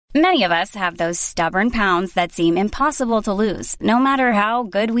Many of us have those stubborn pounds that seem impossible to lose, no matter how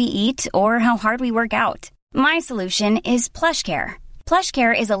good we eat or how hard we work out. My solution is PlushCare.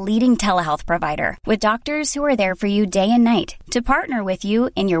 PlushCare is a leading telehealth provider with doctors who are there for you day and night to partner with you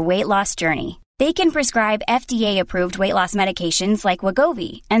in your weight loss journey. They can prescribe FDA-approved weight loss medications like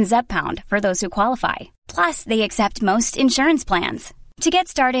Wegovy and Zepbound for those who qualify. Plus, they accept most insurance plans. To get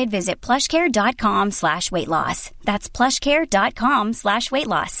started, visit plushcare.com/weightloss. That's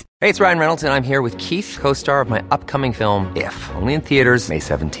plushcare.com/weightloss. Hey, it's Ryan Reynolds, and I'm here with Keith, co-star of my upcoming film, If, only in theaters May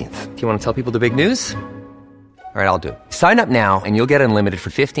 17th. Do you want to tell people the big news? All right, I'll do it. Sign up now and you'll get unlimited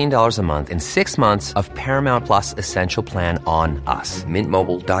for $15 a month and 6 months of Paramount Plus Essential Plan on us.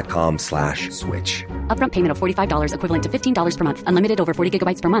 MintMobile.com/switch. Upfront payment of $45 equivalent to $15 per month. Unlimited over 40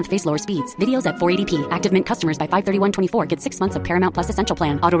 gigabytes per month. Face lower speeds. Videos at 480p. Active Mint customers by 531.24 get 6 months of Paramount Plus Essential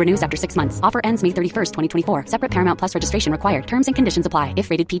Plan. Auto renews after 6 months. Offer ends May 31st, 2024. Separate Paramount Plus registration required. Terms and conditions apply if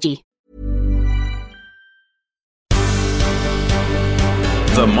rated PG.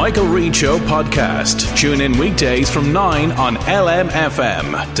 The Michael Reid Show podcast. Tune in weekdays from 9 on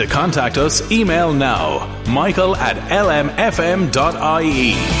LMFM. To contact us, email now,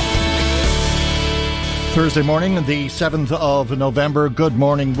 michael@lmfm.ie. Thursday morning, the 7th of November. Good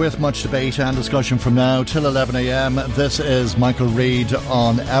morning with much debate and discussion from now till 11 a.m. This is Michael Reid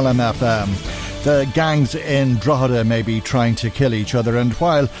on LMFM. The gangs in Drogheda may be trying to kill each other, and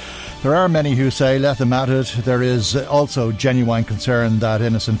while there are many who say let them at it, there is also genuine concern that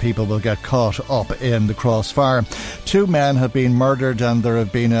innocent people will get caught up in the crossfire. 2 men have been murdered, and there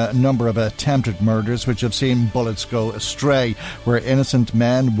have been a number of attempted murders which have seen bullets go astray, where innocent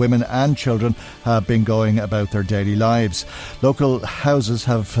men, women and children have been going about their daily lives. Local houses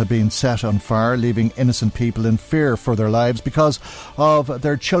have been set on fire, leaving innocent people in fear for their lives because of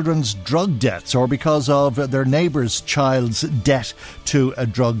their children's drug debts or because of their neighbour's child's debt to a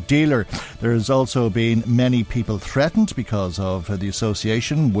drug dealer. There's also been many people threatened because of the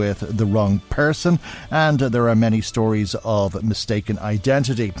association with the wrong person, and there are many stories of mistaken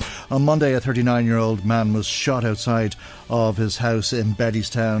identity. On Monday, a 39-year-old man was shot outside of his house in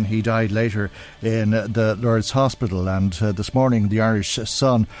Bettystown. He died later in the Lourdes Hospital, and this morning the Irish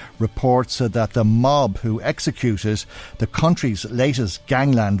Sun reports that the mob who executed the country's latest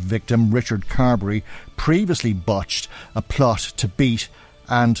gangland victim, Richard Carbery, previously botched a plot to beat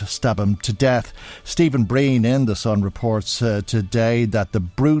and stab him to death. Stephen Breen in The Sun reports today that the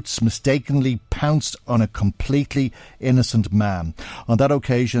brutes mistakenly pounced on a completely innocent man. On that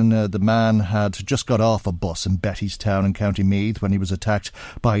occasion, the man had just got off a bus in Bettystown in County Meath when he was attacked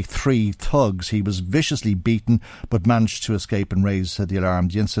by 3 thugs. He was viciously beaten but managed to escape and raise the alarm.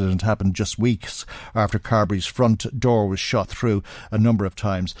 The incident happened just weeks after Carbery's front door was shot through a number of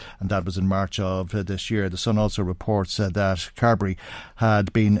times, and that was in March of this year. The Sun also reports that Carbery had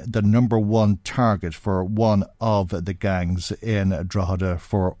been the number 1 target for one of the gangs in Drogheda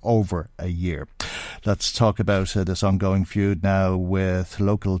for over a year. Let's talk about this ongoing feud now with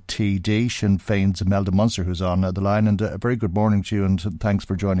local TD, Sinn Féin's Imelda Munster, who's on the line. And a very good morning to you, and thanks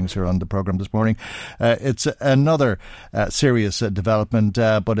for joining us here on the programme this morning. It's another serious development,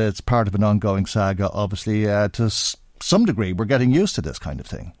 but it's part of an ongoing saga, obviously. To some degree, we're getting used to this kind of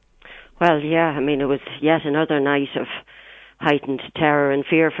thing. Well, yeah, I mean, it was yet another night of heightened terror and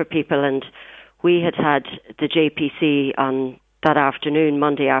fear for people, and we had the JPC on that afternoon,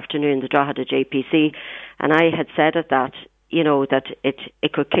 Monday afternoon, the Drogheda JPC, and I had said at that, that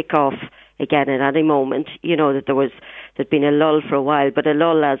it could kick off again at any moment, that there'd been a lull for a while, but a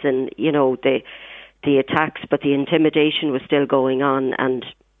lull as in, the attacks, but the intimidation was still going on, and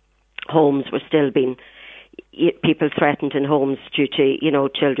homes were still being, people threatened in homes due to,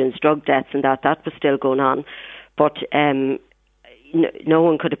 children's drug debts, and that was still going on. But no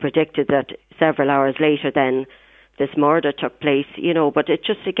one could have predicted that several hours later then this murder took place, but it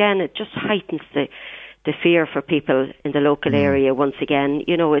just heightens the fear for people in the local area once again.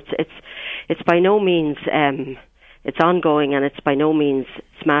 It's by no means, it's ongoing, and it's by no means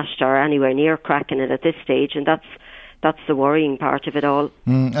smashed or anywhere near cracking it at this stage, and that's the worrying part of it all.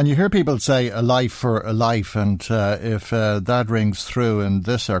 And you hear people say a life for a life, and if that rings through in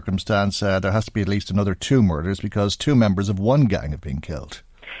this circumstance, there has to be at least another 2 murders because 2 members of one gang have been killed.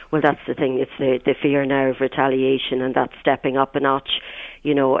 Well, that's the thing. It's the fear now of retaliation, and that's stepping up a notch,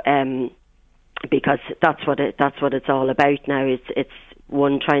 because that's what it's all about now. It's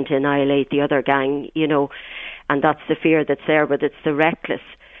one trying to annihilate the other gang, and that's the fear that's there, but it's the reckless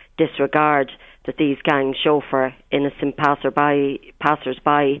disregard that these gangs show for innocent passers-by,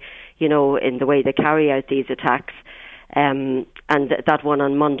 in the way they carry out these attacks. And that one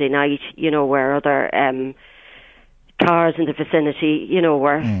on Monday night, where other cars in the vicinity,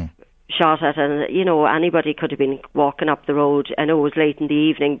 were shot at, and anybody could have been walking up the road. I know it was late in the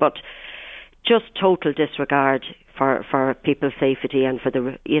evening, but just total disregard for people's safety and for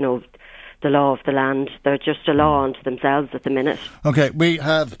the law of the land. They're just a law unto themselves at the minute. OK, we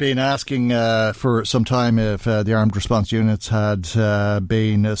have been asking for some time if the armed response units had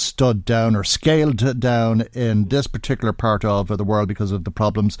been stood down or scaled down in this particular part of the world because of the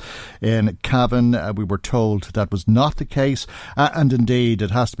problems in Cavan. We were told that was not the case. And indeed, it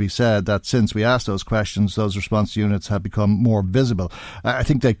has to be said that since we asked those questions, those response units have become more visible. I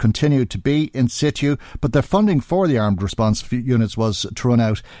think they continue to be in situ, but the funding for the armed response units was to run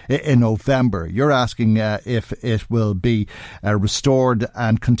out in November. You're asking if it will be restored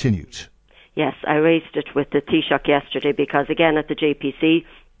and continued. Yes, I raised it with the Taoiseach yesterday because, again, at the JPC,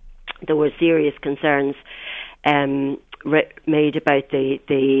 there were serious concerns made about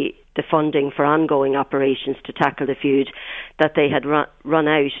the funding for ongoing operations to tackle the feud, that they had run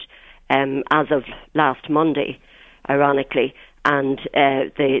out as of last Monday, ironically. And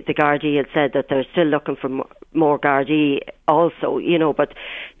the Gardaí had said that they're still looking for more Gardaí also, but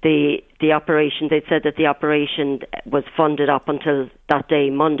the operation, they'd said that the operation was funded up until that day,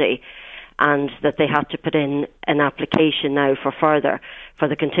 Monday, and that they had to put in an application now for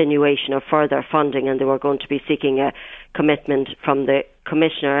the continuation of further funding, and they were going to be seeking a commitment from the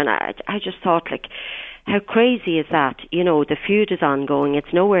Commissioner. And I just thought, how crazy is that? The feud is ongoing.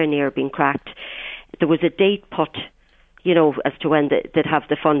 It's nowhere near being cracked. There was a date put as to when they'd have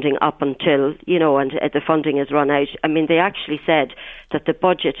the funding up until, and the funding has run out. I mean, they actually said that the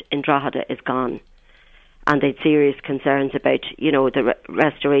budget in Drogheda is gone, and they'd serious concerns about, the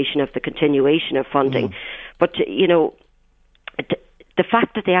restoration of the continuation of funding. But, the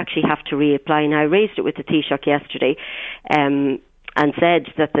fact that they actually have to reapply, and I raised it with the Taoiseach yesterday, and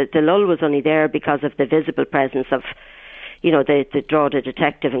said that the lull was only there because of the visible presence of, the Drogheda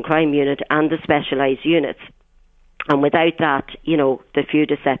Detective and Crime Unit and the specialised units. And without that, the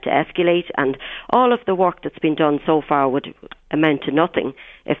feud is set to escalate, and all of the work that's been done so far would amount to nothing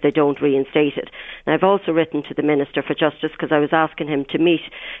if they don't reinstate it. And I've also written to the Minister for Justice because I was asking him to meet,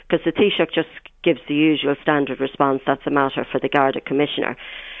 because the Taoiseach just gives the usual standard response, that's a matter for the Garda Commissioner.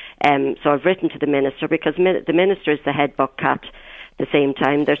 So I've written to the Minister because the Minister is the head buck cat at the same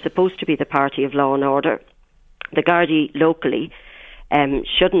time. They're supposed to be the party of law and order. The Gardaí locally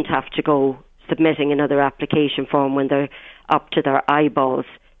shouldn't have to go submitting another application form when they're up to their eyeballs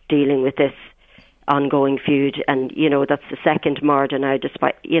dealing with this ongoing feud. And, that's the second murder now,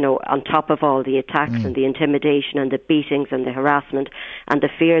 despite, on top of all the attacks and the intimidation and the beatings and the harassment and the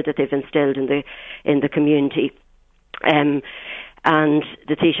fear that they've instilled in the community. And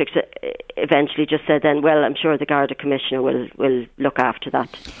the Taoiseach eventually just said then, well, I'm sure the Garda Commissioner will look after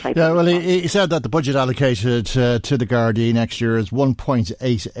that type of well, he said that the budget allocated to the Gardaí next year is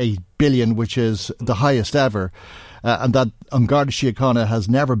 1.88 billion, which is the highest ever, and that Garda Síochána has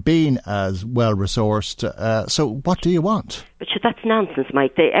never been as well resourced. So what do you want? But that's nonsense,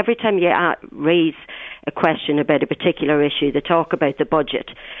 Mike. Every time you raise a question about a particular issue, they talk about the budget,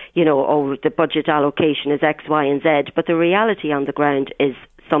 the budget allocation is X, Y and Z, but the reality on the ground is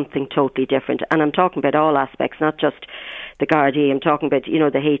something totally different. And I'm talking about all aspects, not just the Gardaí. I'm talking about, the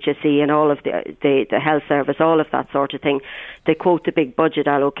HSE and all of the health service, all of that sort of thing. They quote the big budget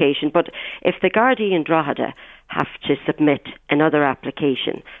allocation, but if the Gardaí in Drogheda have to submit another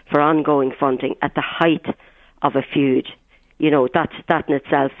application for ongoing funding at the height of a feud, that in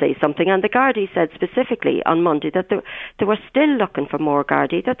itself says something. And the Gardaí said specifically on Monday that they were still looking for more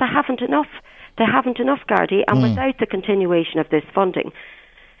Gardaí, that they haven't enough. They haven't enough Gardaí, and without the continuation of this funding,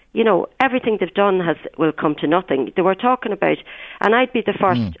 everything they've done will come to nothing. They were talking about, and I'd be the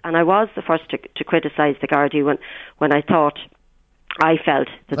first, and I was the first to criticise the Gardaí when I felt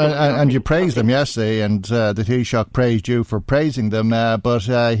that... and you praised them yesterday, and the Taoiseach praised you for praising them, but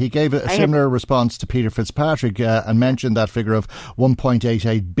he gave a similar response to Peter Fitzpatrick and mentioned that figure of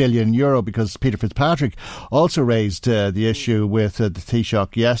 €1.88 billion, because Peter Fitzpatrick also raised the issue with the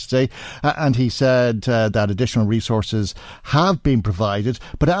Taoiseach yesterday, and he said that additional resources have been provided,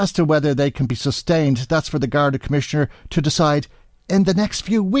 but as to whether they can be sustained, that's for the Garda Commissioner to decide in the next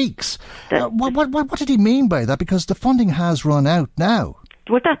few weeks. What did he mean by that? Because the funding has run out now.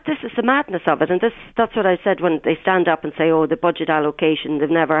 Well, this is the madness of it, and that's what I said when they stand up and say, the budget allocation, they've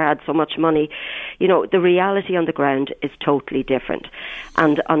never had so much money. The reality on the ground is totally different.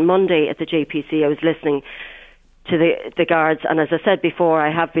 And on Monday at the JPC, I was listening to the guards, and as I said before,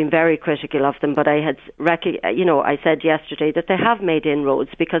 I have been very critical of them, but I said yesterday that they have made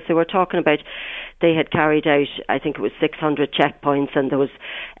inroads, because they were talking about they had carried out, I think it was 600 checkpoints, and there was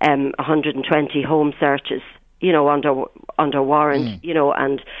 120 home searches under warrant,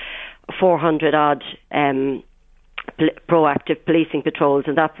 and 400 odd proactive policing patrols,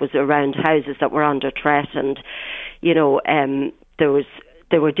 and that was around houses that were under threat, and they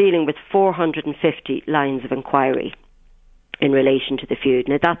were dealing with 450 lines of inquiry in relation to the feud.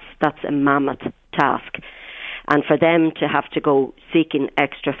 Now that's a mammoth task, and for them to have to go seeking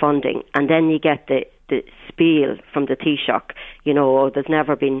extra funding, and then you get the spiel from the Taoiseach, there's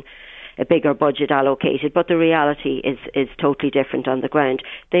never been a bigger budget allocated, but the reality is totally different on the ground.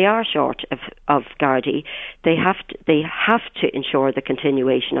 They are short of Gardaí. They have to ensure the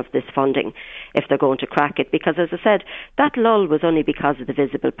continuation of this funding if they're going to crack it, because, as I said, that lull was only because of the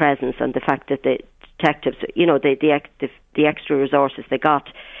visible presence and the fact that the detectives, the extra resources they got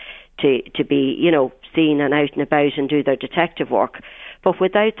to be, seen and out and about and do their detective work. But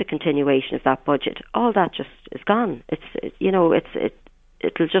without the continuation of that budget, all that just is gone.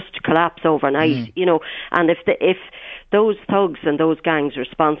 It'll just collapse overnight, and if those thugs and those gangs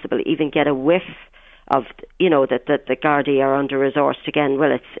responsible even get a whiff of, that the Gardaí are under-resourced again,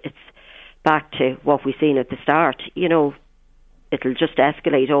 well, it's back to what we've seen at the start, it'll just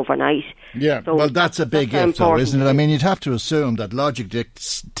escalate overnight. Yeah, so that's a big if, though, isn't it? I mean, you'd have to assume that logic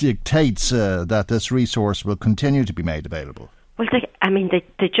dictates that this resource will continue to be made available. Well,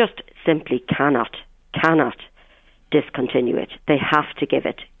 they just simply cannot discontinue it. They have to give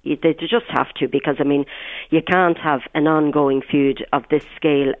it. They just have to, because, you can't have an ongoing feud of this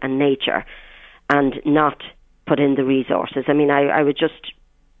scale and nature and not put in the resources. I would just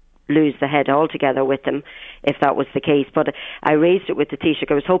lose the head altogether with them if that was the case. But I raised it with the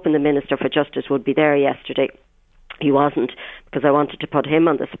Taoiseach. I was hoping the Minister for Justice would be there yesterday. He wasn't, because I wanted to put him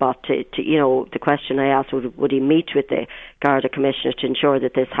on the spot to the question I asked, would he meet with the Garda Commissioner to ensure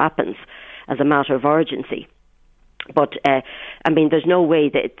that this happens as a matter of urgency. But, there's no way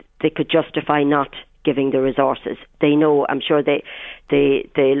that they could justify not giving the resources. They know, I'm sure the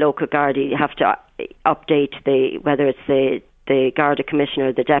local Gardaí have to update whether it's the Garda Commissioner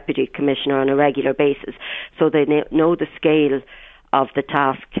or the Deputy Commissioner on a regular basis, so they know the scale of the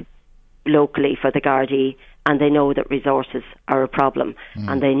task locally for the Gardaí, and they know that resources are a problem,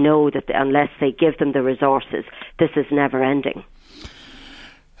 and they know that unless they give them the resources, this is never ending.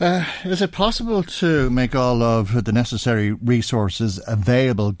 Is it possible to make all of the necessary resources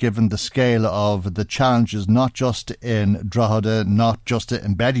available given the scale of the challenges, not just in Drogheda, not just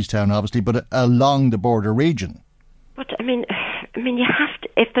in Bettystown, obviously, but along the border region? But you have to.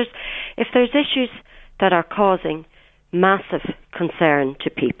 If there's issues that are causing massive concern to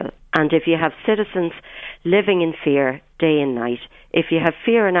people, and if you have citizens living in fear day and night, if you have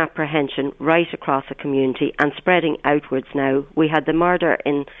fear and apprehension right across a community and spreading outwards now, we had the murder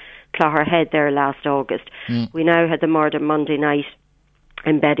in Clogherhead there last August. We now had the murder Monday night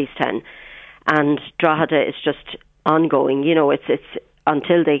in Bettystown, and Drogheda is just ongoing. It's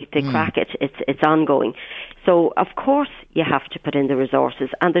until they crack it, it's ongoing. So of course you have to put in the resources,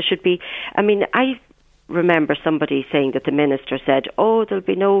 and there should be. I remember somebody saying that the Minister said, there'll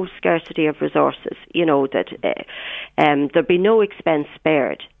be no scarcity of resources, that there'll be no expense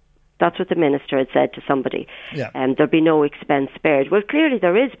spared. That's what the Minister had said to somebody. Yeah. There'll be no expense spared. Well, clearly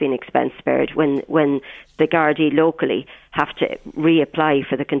there is being expense spared when the Gardaí locally have to reapply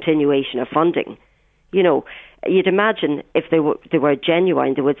for the continuation of funding. You'd imagine if they were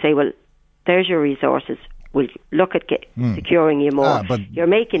genuine, they would say, well, there's your resources. We'll look at securing you more. But you're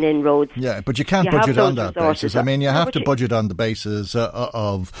making inroads. Yeah, but you can't budget on that basis. You have to budget on the basis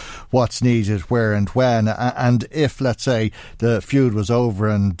of what's needed, where and when. And if, let's say, the feud was over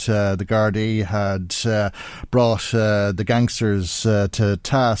and the Gardaí had brought the gangsters to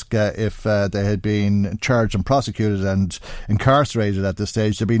task, if they had been charged and prosecuted and incarcerated at this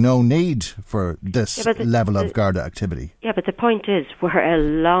stage, there'd be no need for this level of Garda activity. Yeah, but the point is, we're a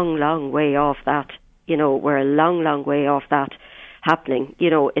long, long way off that. We're a long, long way off that happening.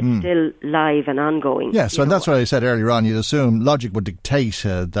 It's still live and ongoing. Yes, and that's what I said earlier on. You'd assume logic would dictate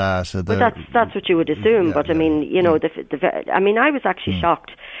that. But that's what you would assume. Yeah, but I was actually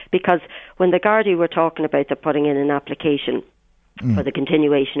shocked, because when the Gardaí were talking about they're putting in an application for the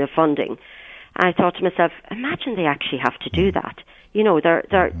continuation of funding, I thought to myself, imagine they actually have to do that.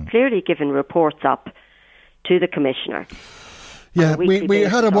 They're clearly giving reports up to the Commissioner. Yeah, we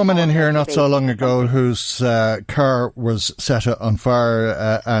had a woman in here not so long ago whose car was set on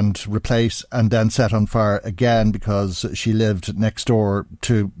fire and replaced and then set on fire again because she lived next door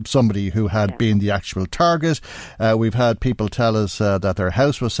to somebody who had been the actual target. We've had people tell us that their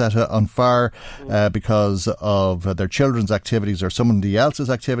house was set on fire because of their children's activities or somebody else's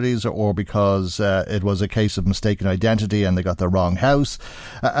activities, or because it was a case of mistaken identity and they got the wrong house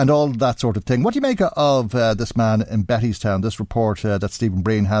and all that sort of thing. What do you make of this man in Bettystown, this report that Stephen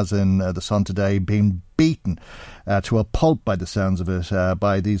Breen has in The Sun today, being beaten to a pulp by the sounds of it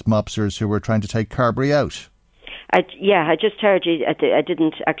by these mobsters who were trying to take Carbery out? I just heard you. I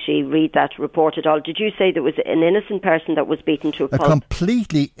didn't actually read that report at all. Did you say there was an innocent person that was beaten to a pulp? A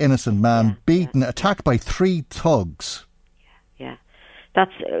completely innocent man beaten, attacked by 3 thugs. Yeah, that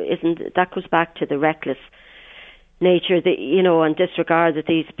goes back to the reckless nature that, and disregard that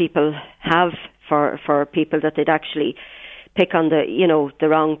these people have for people that they'd actually pick on the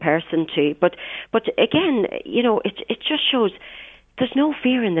wrong person to. But again, it just shows there's no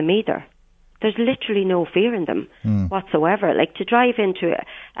fear in them either. There's literally no fear in them whatsoever. Like, to drive into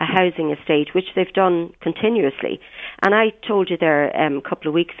a housing estate, which they've done continuously. And I told you there a couple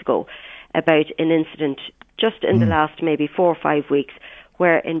of weeks ago about an incident just in the last maybe 4 or 5 weeks,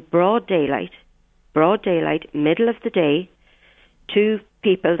 where in broad daylight, middle of the day, 2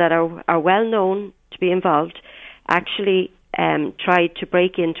 people that are well known to be involved actually tried to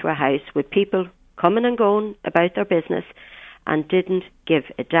break into a house with people coming and going about their business, and didn't give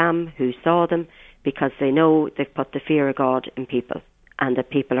a damn who saw them, because they know they've put the fear of God in people and that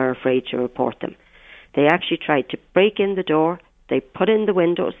people are afraid to report them. They actually tried to break in the door, they put in the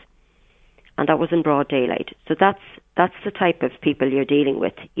windows, and that was in broad daylight. So that's the type of people you're dealing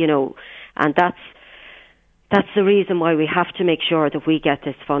with, and that's the reason why we have to make sure that we get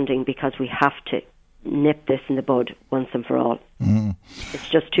this funding, because we have to nip this in the bud once and for all. It's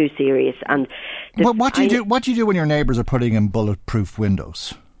just too serious. And what do you do when your neighbours are putting in bulletproof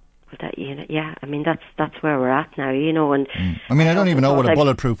windows? I mean, that's where we're at now, And I mean, I don't even know what a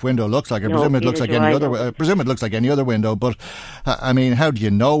bulletproof window looks like. I presume it looks like any other. I presume it looks like any other window. But I mean, how do you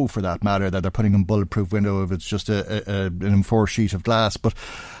know, for that matter, that they're putting in bulletproof window if it's just an enforced sheet of glass? But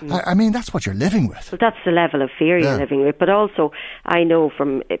I mean, that's what you're living with. Well, that's the level of fear you're living with. But also, I know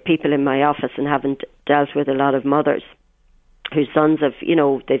from people in my office, and having dealt with a lot of mothers whose sons have,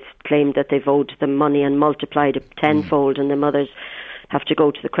 they've claimed that they've owed them money and multiplied it tenfold, and the mothers have to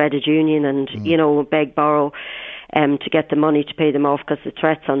go to the credit union and beg, borrow to get the money to pay them off because the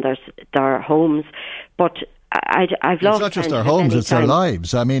threats on their homes. But I've lost. It's not just their homes; it's their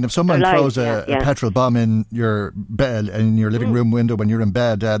lives. I mean, if someone throws a petrol bomb in your bed, in your living room window when you're in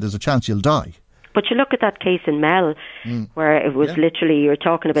bed, there's a chance you'll die. But you look at that case in Mel, where it was literally, you're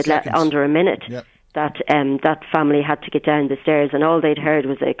talking about under a minute. Yeah. That family had to get down the stairs, and all they'd heard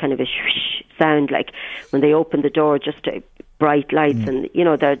was a kind of a shh sound, like when they opened the door, just bright lights, and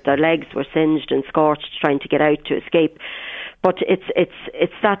their legs were singed and scorched trying to get out to escape. But it's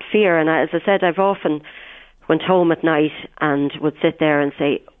that fear, and as I said, I've often went home at night and would sit there and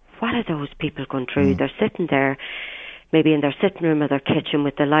say, what are those people going through? They're sitting there, maybe in their sitting room or their kitchen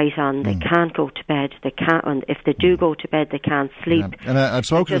with the light on. They can't go to bed. They can't, and if they do go to bed, they can't sleep. Yeah. And I've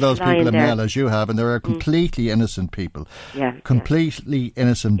spoken to those people in Mel, as you have, and there are completely innocent people. Completely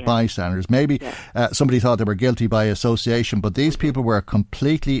innocent bystanders. Maybe somebody thought they were guilty by association, but these people were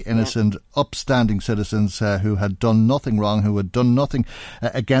completely innocent, upstanding citizens who had done nothing wrong, who had done nothing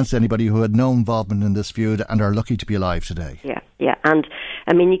against anybody, who had no involvement in this feud, and are lucky to be alive today. Yeah, and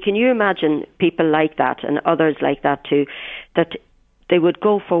I mean, can you imagine people like that and others like that too, that they would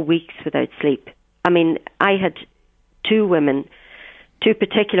go for weeks without sleep? I mean, I had 2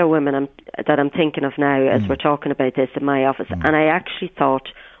 particular women that I'm thinking of now as we're talking about this in my office, and I actually thought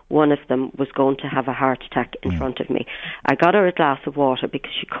one of them was going to have a heart attack in front of me. I got her a glass of water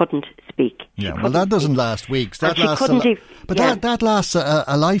because she couldn't speak. Well, that doesn't last weeks. That lasts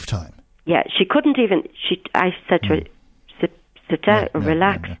a lifetime. Yeah, she couldn't even. I said to her, sit down,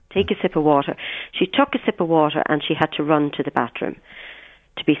 relax, take a sip of water. She took a sip of water and she had to run to the bathroom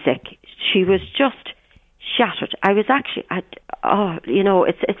to be sick. She was just shattered. I was actually,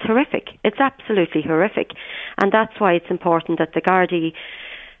 it's horrific. It's absolutely horrific. And that's why it's important that the Gardaí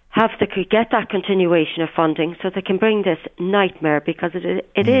get that continuation of funding so they can bring this nightmare, because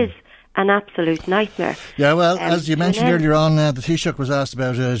it is an absolute nightmare. Yeah, well, as you mentioned earlier on, the Taoiseach was asked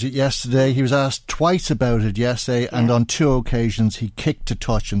about it yesterday. He was asked twice about it yesterday, and on two occasions he kicked a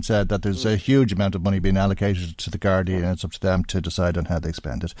touch and said that there's a huge amount of money being allocated to the Gardaí, and it's up to them to decide on how they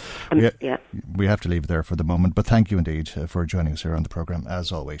spend it. We have to leave it there for the moment, but thank you indeed for joining us here on the programme,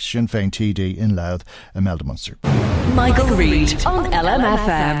 as always. Sinn Féin TD in Louth, Imelda Munster. Michael Reid on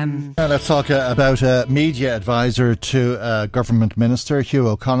LMFM. Let's talk about a media advisor to a government minister. Hugh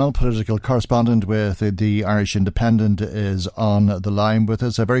O'Connell, political correspondent with the Irish Independent, is on the line with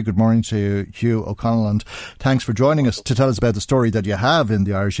us. A very good morning to you, Hugh O'Connell, and thanks for joining us to tell us about the story that you have in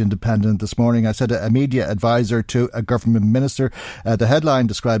the Irish Independent this morning. I said a media advisor to a government minister. The headline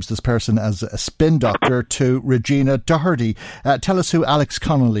describes this person as a spin doctor to Regina Doherty. Tell us who Alex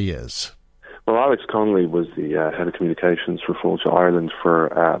Connolly is. Well, Alex Connolly was the head of communications for Fáilte Ireland for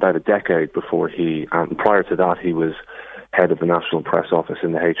about a decade before and prior to that he was head of the National Press Office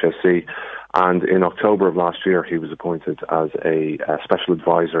in the HSE. And in October of last year, he was appointed as a special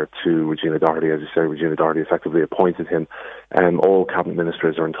advisor to Regina Doherty. As you say, Regina Doherty effectively appointed him. All cabinet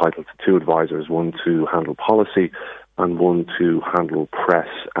ministers are entitled to two advisors, one to handle policy and one to handle press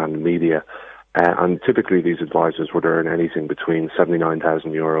and media. And typically these advisors would earn anything between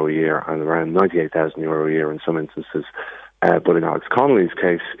 €79,000 a year and around €98,000 a year in some instances. But in Alex Connolly's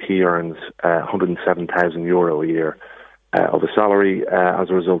case, he earns €107,000 a year of a salary as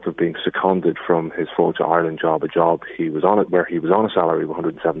a result of being seconded from his Fáilte Ireland job, a job he was on it where he was on a salary of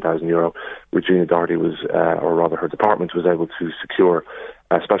 €107,000. Regina Doherty was, or rather her department was able to secure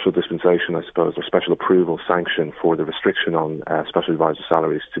a special dispensation, I suppose, or special approval sanction for the restriction on special advisor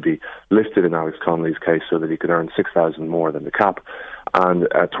salaries to be lifted in Alex Connolly's case so that he could earn €6,000 more than the cap and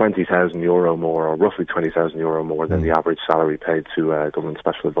 €20,000 more, or roughly €20,000 more than the average salary paid to a government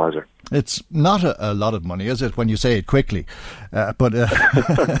special advisor. It's not a lot of money, is it, when you say it quickly? But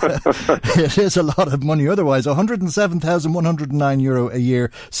it is a lot of money otherwise. €107,109 a year,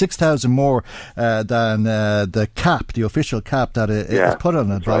 €6,000 more than the cap, the official cap that is put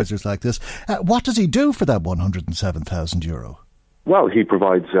on advisors like this. What does he do for that €107,000? Well, he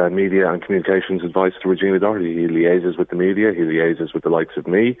provides media and communications advice to Regina Doherty. He liaises with the media, he liaises with the likes of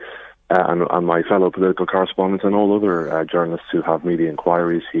me and my fellow political correspondents and all other journalists who have media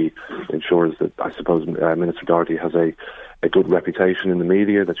inquiries. He ensures that, I suppose, Minister Doherty has a good reputation in the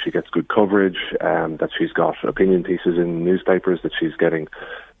media, that she gets good coverage, that she's got opinion pieces in newspapers, that she's getting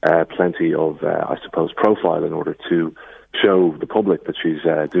plenty of, I suppose, profile in order to show the public that she's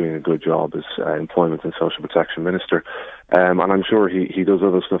doing a good job as Employment and Social Protection Minister. And I'm sure he does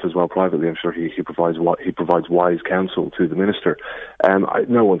other stuff as well privately. I'm sure he provides wise counsel to the minister.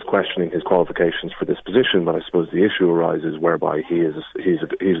 No one's questioning his qualifications for this position, but I suppose the issue arises whereby he's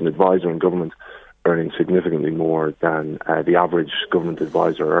an advisor in government earning significantly more than the average government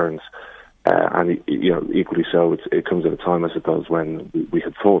advisor earns. And equally so, it comes at a time, I suppose, when we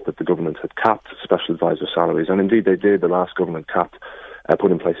had thought that the government had capped special advisor salaries, and indeed they did. The last government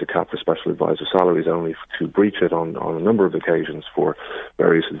put in place a cap for special advisor salaries, only to breach it on a number of occasions for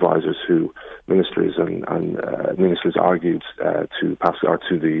various advisors who ministers and ministers argued to pass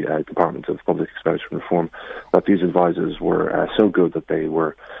to the Department of Public Expenditure and Reform that these advisors were so good that they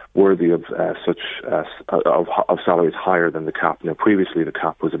were worthy of of salaries higher than the cap. Now, previously the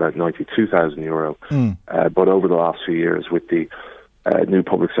cap was about €92,000, but over the last few years, with the new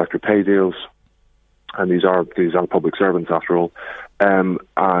public sector pay deals, and these are public servants after all, and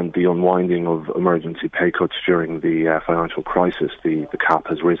the unwinding of emergency pay cuts during the financial crisis, the cap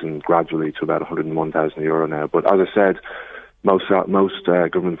has risen gradually to about €101,000 now. But as I said, most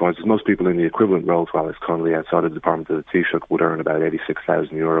government advisors, most people in the equivalent role to Alex Connolly outside of the Department of the Taoiseach would earn about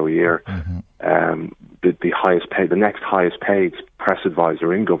 €86,000 a year. The next highest paid press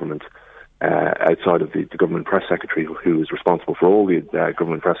advisor in government, outside of the government press secretary, who is responsible for all the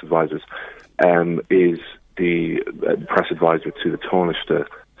government press advisors, is the press advisor to the Taoiseach,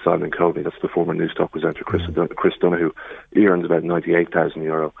 Simon Coveney. That's the former Newstalk presenter, Chris Donoghue. He earns about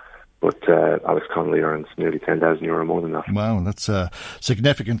 €98,000. But Alex Connolly earns nearly €10,000 more than that. Wow, that's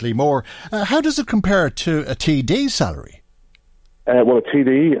significantly more. How does it compare to a TD salary? Well, a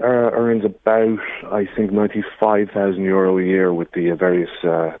TD earns about, I think, €95,000 a year with the various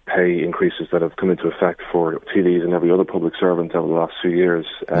pay increases that have come into effect for TDs and every other public servant over the last few years.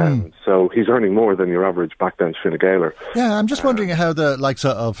 So he's earning more than your average backbench Fine Gaeler. Yeah, I'm just wondering how the likes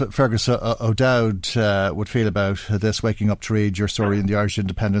of Fergus O'Dowd would feel about this, waking up to read your story in the Irish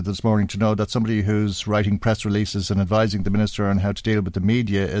Independent this morning, to know that somebody who's writing press releases and advising the minister on how to deal with the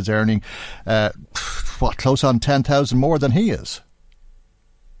media is earning, close on 10,000 more than he is.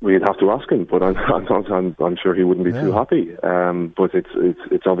 We'd have to ask him, but I'm sure he wouldn't be too happy. But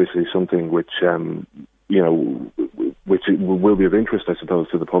it's obviously something which which will be of interest, I suppose,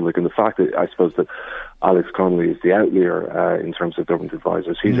 to the public. And the fact that I suppose that Alex Connolly is the outlier in terms of government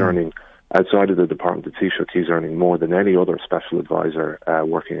advisors. He's earning, outside of the Department of Taoiseach, he's earning more than any other special advisor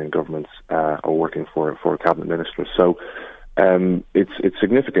working in governments or working for a cabinet minister. So it's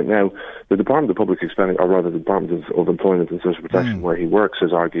significant. Now, the Department of Public Expenditure, or rather the Department of Employment and Social Protection, where he works,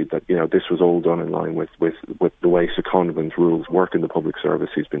 has argued that this was all done in line with the way secondment rules work in the public service.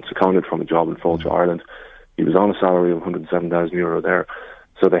 He's been seconded from a job in Fáilte, Ireland. He was on a salary of €107,000 there,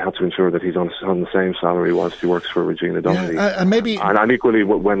 so they had to ensure that he's on the same salary whilst he works for Regina Doherty. And equally,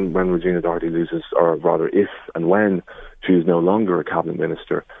 when Regina Doherty loses, or rather if and when she's no longer a cabinet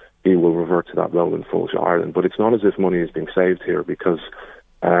minister, he will revert to that role in Fáilte, Ireland. But it's not as if money is being saved here, because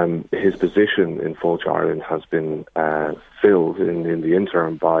his position in Fáilte, Ireland has been filled in the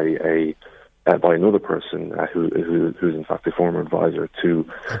interim by another person who's in fact a former advisor to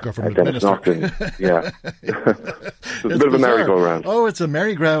Dennis Naughton. Yeah. It's a bit of a merry-go-round. Oh, it's a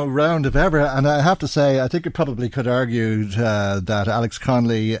merry-go-round if ever. And I have to say, I think it probably could argue that Alex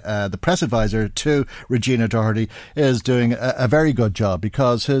Connolly, the press advisor to Regina Doherty, is doing a very good job,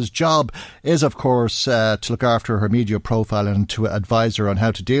 because his job is, of course, to look after her media profile and to advise her on how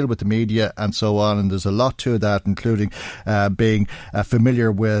to deal with the media and so on. And there's a lot to that, including being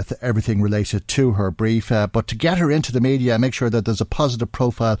familiar with everything related to her brief, but to get her into the media and make sure that there's a positive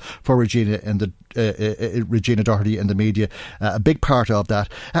profile for Regina Doherty in the media, a big part of that,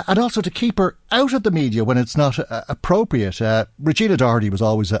 and also to keep her out of the media when it's not appropriate. Regina Doherty was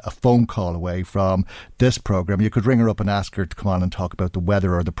always a phone call away from this programme. You could ring her up and ask her to come on and talk about the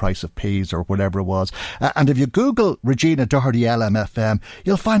weather or the price of peas or whatever it was. And if you Google Regina Doherty LMFM,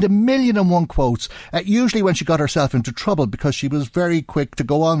 you'll find 1,000,001 quotes, usually when she got herself into trouble, because she was very quick to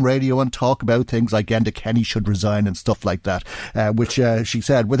go on radio and talk about things like Enda Kenny should resign and stuff like that, which she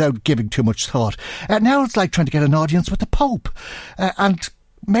said without giving too much thought. Now it's like trying to get an audience with the Pope. And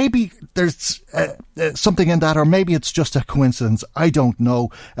maybe there's something in that, or maybe it's just a coincidence. I don't know.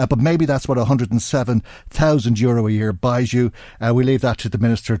 But maybe that's what €107,000 a year buys you. We leave that to the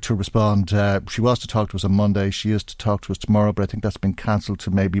Minister to respond. She was to talk to us on Monday. She is to talk to us tomorrow, but I think that's been cancelled to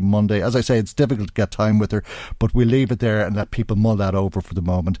maybe Monday. As I say, it's difficult to get time with her, but we'll leave it there and let people mull that over for the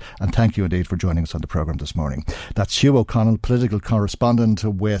moment. And thank you indeed for joining us on the programme this morning. That's Hugh O'Connell, political correspondent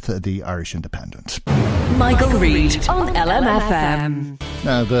with the Irish Independent. Michael Reid on LMFM.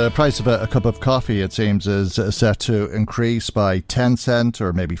 Now, the price of a cup of coffee, it seems, is set to increase by 10 cent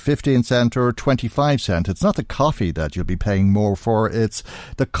or maybe 15 cent or 25 cent. It's not the coffee that you'll be paying more for, it's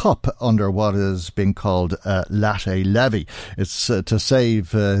the cup under what is being called a latte levy. It's to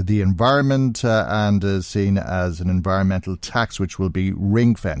save the environment and is seen as an environmental tax which will be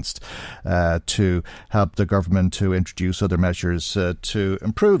ring-fenced to help the government to introduce other measures to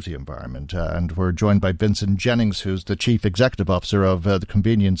improve the environment. And we're joined by Vincent Jennings, who's the Chief Executive Officer of the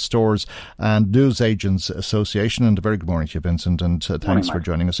Convenience Stores and Newsagents Association. And a very good morning to you, Vincent, and thanks for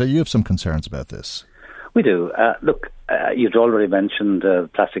joining us. So you have some concerns about this. We do. Look, you'd already mentioned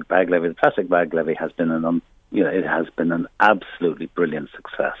plastic bag levy. The plastic bag levy has been it has been an absolutely brilliant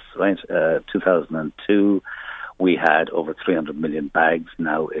success. Right, 2002. We had over 300 million bags.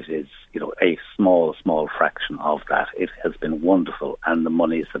 Now it is, a small fraction of that. It has been wonderful, and the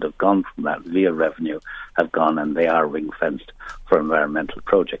monies that have gone from that via revenue have gone, and they are ring-fenced for environmental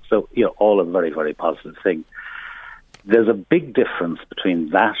projects. So, all a very, very positive thing. There's a big difference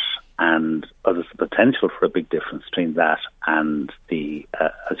between that and, or there's the potential for a big difference between that and the,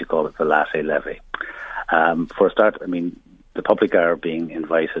 as you call it, the latte levy. For a start, the public are being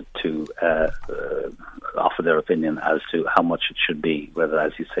invited to offer their opinion as to how much it should be, whether,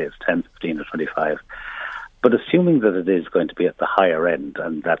 as you say, it's 10, 15 or 25. But assuming that it is going to be at the higher end,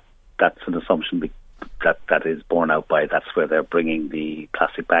 and that's an assumption that is borne out by, that's where they're bringing the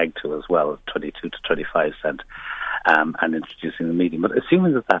plastic bag to as well, 22 to 25 cent, and introducing the medium. But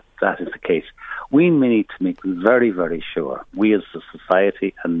assuming that is the case, we need to make very, very sure, we as a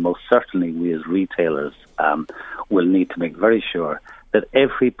society and most certainly we as retailers will need to make very sure that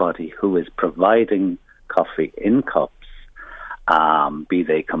everybody who is providing coffee in cups, be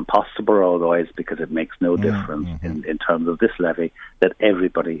they compostable or otherwise, because it makes no difference in terms of this levy, that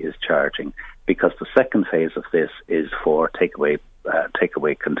everybody is charging. Because the second phase of this is for takeaway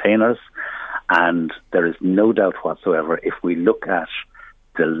containers, and there is no doubt whatsoever, if we look at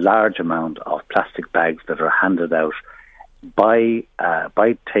the large amount of plastic bags that are handed out by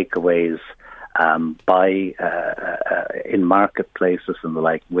takeaways, in marketplaces and the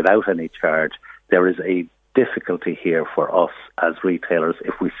like, without any charge, there is a difficulty here for us as retailers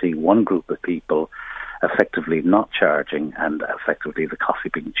if we see one group of people effectively not charging and effectively the coffee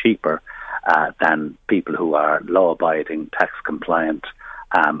being cheaper than people who are law-abiding, tax-compliant,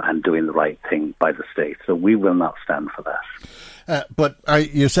 and doing the right thing by the state. So we will not stand for that. But are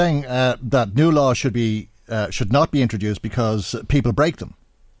you saying that new law should not be introduced because people break them?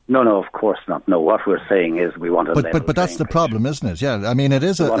 No, of course not. No, what we're saying is we want a level But that's the problem, isn't it? Yeah, I mean, it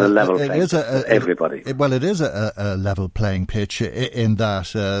is a level playing pitch for everybody. It is a level playing pitch in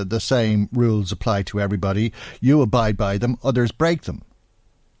that the same rules apply to everybody. You abide by them, others break them.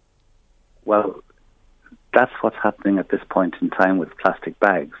 Well, that's what's happening at this point in time with plastic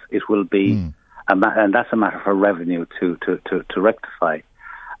bags. It will be, and that's a matter for revenue to rectify.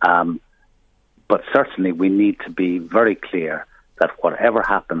 But certainly we need to be very clear that whatever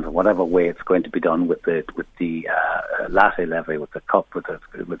happens, whatever way it's going to be done with the latte levy, with the cup, with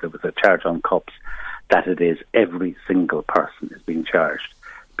the charge on cups, that it is every single person is being charged,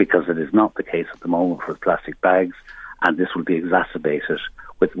 because it is not the case at the moment for plastic bags, and this will be exacerbated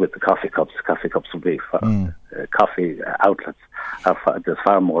with the coffee cups. Coffee cups will be coffee outlets. There's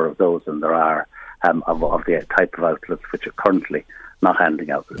far more of those than there are of the type of outlets which are currently not handing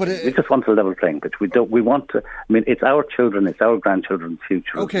out. We just want a level playing pitch. We want to. I mean, it's our children, it's our grandchildren's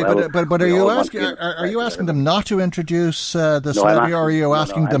future. Okay, as well. but are you asking them not to introduce this levy, or are you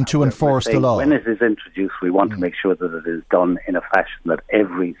asking them to enforce the law? When it is introduced, we want to make sure that it is done in a fashion that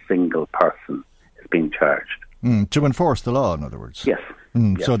every single person is being charged. To enforce the law, in other words. Yes.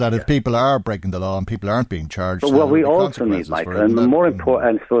 Yes, so that if people are breaking the law and people aren't being charged, but what we also need, Michael, and the more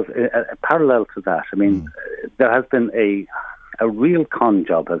important, I suppose, parallel to that, I mean, there has been a real con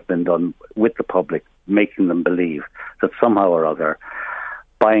job has been done with the public, making them believe that somehow or other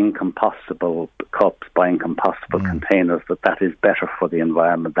buying compostable cups, buying compostable containers, that is better for the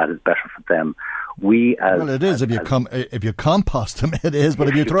environment, that is better for them. It is if you compost them, it is. But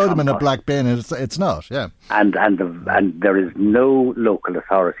if you throw them in a black bin, it's not. Yeah. And there is no local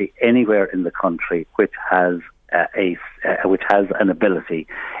authority anywhere in the country which has an ability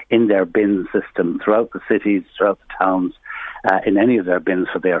in their bin system throughout the cities, throughout the towns, in any of their bins,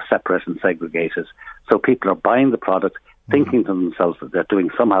 so they are separate and segregated. So people are buying the product, thinking to themselves that they're doing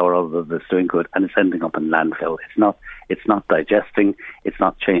somehow or other that's doing good, and it's ending up in landfill. It's not digesting, it's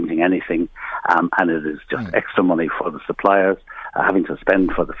not changing anything, and it is just extra money for the suppliers, having to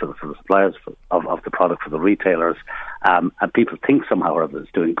spend for the suppliers of the product for the retailers, and people think somehow or other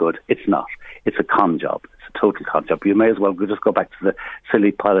it's doing good. It's not. It's a con job. It's a total con job. You may as well just go back to the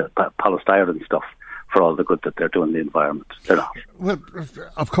silly polystyrene stuff for all the good that they're doing the environment. They're not. Well,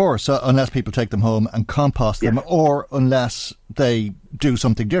 of course, unless people take them home and compost them, or unless they do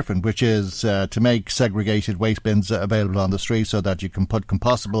something different, which is to make segregated waste bins available on the street so that you can put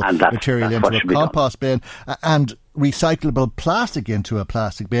compostable material into a compost bin and recyclable plastic into a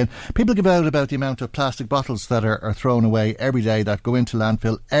plastic bin. People give out about the amount of plastic bottles that are thrown away every day, that go into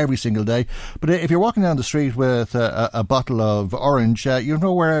landfill every single day. But if you're walking down the street with a bottle of orange, you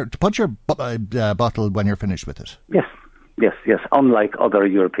know where to put your bottle when you're finished with it. Yes. Unlike other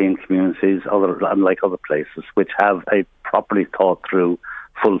European communities, unlike other places which have a properly thought through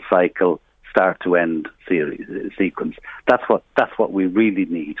full cycle start to end sequence. That's what we really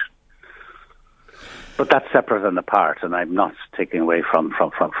need. But that's separate and apart, and I'm not taking away from.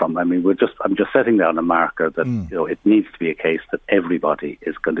 I mean, I'm just setting down a marker that it needs to be a case that everybody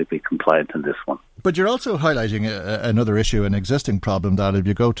is going to be compliant in this one. But you're also highlighting another issue, an existing problem, that if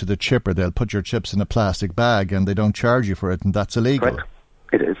you go to the chipper, they'll put your chips in a plastic bag and they don't charge you for it, and that's illegal. Correct.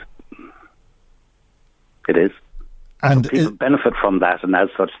 It is. And so people benefit from that, and as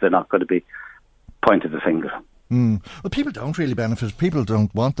such, they're not going to be pointed the finger. Well, people don't really benefit. People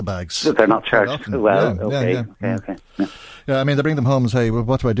don't want the bags. They're not charged. Well, okay. Yeah, I mean, they bring them home and say, well,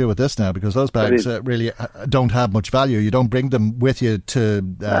 what do I do with this now? Because those bags really don't have much value. You don't bring them with you to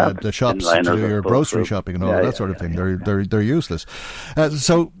the shops to do your grocery shopping and all that sort of thing. They're useless.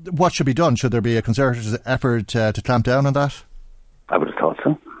 So what should be done? Should there be a concerted effort to clamp down on that? I would have thought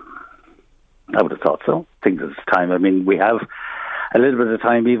so. I think there's time. I mean, we have a little bit of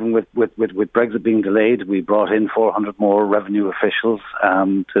time, even with Brexit being delayed. We brought in 400 more revenue officials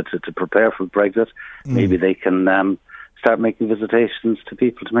to prepare for Brexit. Maybe they can start making visitations to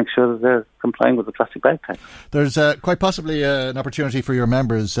people to make sure that they're complying with the plastic bag tax. There's quite possibly an opportunity for your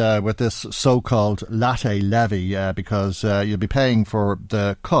members with this so-called latte levy, because you'll be paying for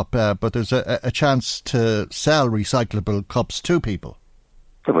the cup, but there's a chance to sell recyclable cups to people.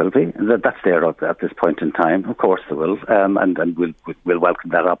 There will be. That's there at this point in time. Of course there will. And we'll welcome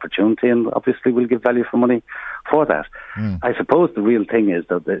that opportunity, and obviously we'll give value for money for that. I suppose the real thing is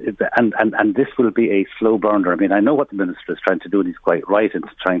that, and this will be a slow burner. I mean, I know what the Minister is trying to do, and he's quite right in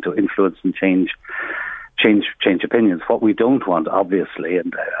trying to influence and change opinions. What we don't want, obviously,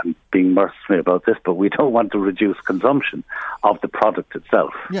 and I'm being mercenary about this, but we don't want to reduce consumption of the product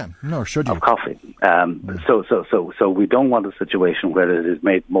itself. Yeah, nor should you. Of coffee. So we don't want a situation where it is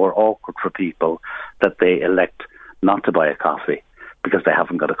made more awkward for people that they elect not to buy a coffee because they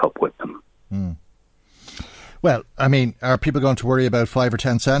haven't got a cup with them. Well, I mean, are people going to worry about 5 or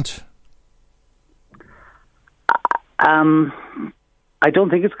 10 cent? I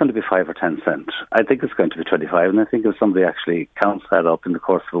don't think it's going to be 5 or 10 cent. I think it's going to be 25, and I think if somebody actually counts that up in the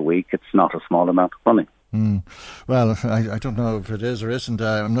course of a week, it's not a small amount of money. Well, I don't know if it is or isn't.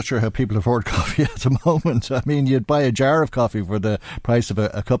 I'm not sure how people afford coffee at the moment. I mean, you'd buy a jar of coffee for the price of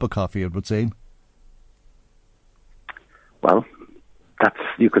a cup of coffee, it would seem. Well,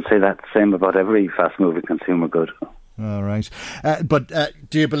 you could say that same about every fast-moving consumer good. All right. But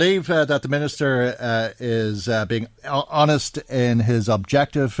do you believe that the Minister is being honest in his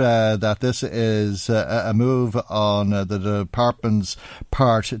objective, that this is a move on the Department's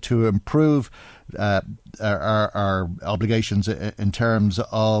part to improve our obligations in terms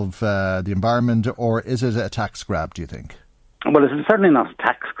of the environment, or is it a tax grab, do you think? Well, it's certainly not a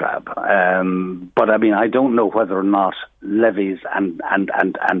tax grab, but I mean, I don't know whether or not levies and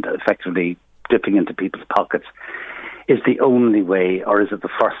effectively dipping into people's pockets is the only way, or is it the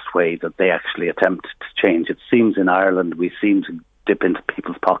first way that they actually attempt to change. It seems in Ireland we seem to dip into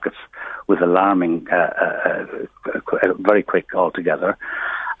people's pockets with alarming, very quick altogether.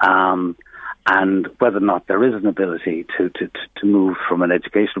 And whether or not there is an ability to move from an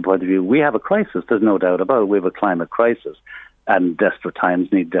educational point of view, we have a crisis. There's no doubt about it. We have a climate crisis, and desperate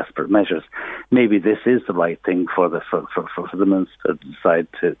times need desperate measures. Maybe this is the right thing for the Minister to decide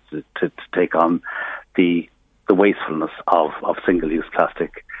to take on the wastefulness of single-use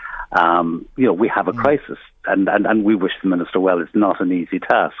plastic. We have a crisis, and we wish the Minister well. It's not an easy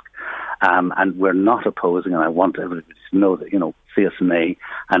task. And we're not opposing, and I want everybody to know that, CSNA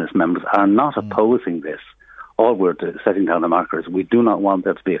and its members are not opposing this. All we're setting down the markers. We do not want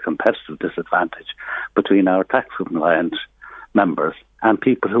there to be a competitive disadvantage between our tax-compliant members and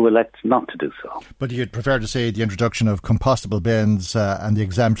people who elect not to do so. But you'd prefer to see the introduction of compostable bins and the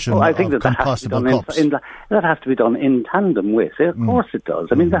exemption I think of compostable cups? That has to be done in tandem with it. Of course it does.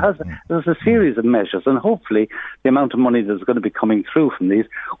 I mean, there's a series of measures, and hopefully the amount of money that's going to be coming through from these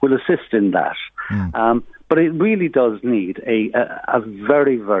will assist in that. But it really does need a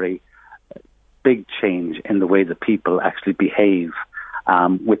very, very big change in the way that people actually behave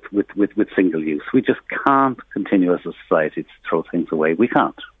with single use. We just can't continue as a society to throw things away. We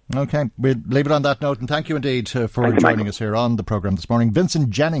can't. OK, we'll leave it on that note, and thank you indeed for joining us here on the programme this morning. Vincent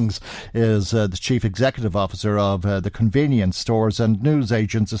Jennings is the Chief Executive Officer of the Convenience Stores and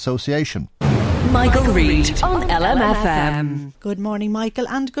Newsagents Association. Michael Reid on LMFM. Good morning, Michael,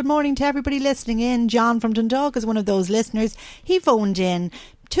 and good morning to everybody listening in. John from Dundalk is one of those listeners. He phoned in.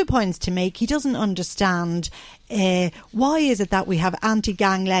 2 points to make. He doesn't understand why is it that we have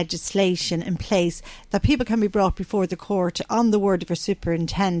anti-gang legislation in place that people can be brought before the court on the word of a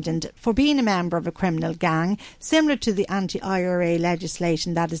superintendent for being a member of a criminal gang, similar to the anti-IRA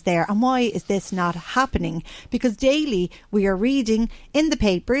legislation that is there. And why is this not happening? Because daily we are reading in the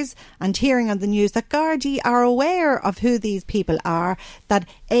papers and hearing on the news that Gardaí are aware of who these people are, that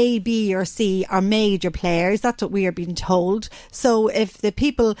A, B or C are major players. That's what we are being told. So if the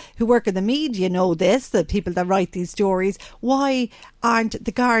people who work in the media know this, the people that write these stories, why aren't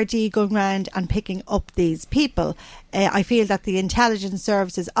the Gardaí going round and picking up these people? I feel that the intelligence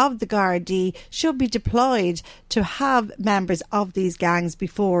services of the Gardaí should be deployed to have members of these gangs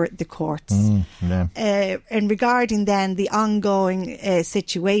before the courts. And regarding then the ongoing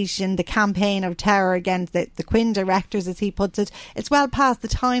situation, the campaign of terror against the Quinn directors, as he puts it, it's well past the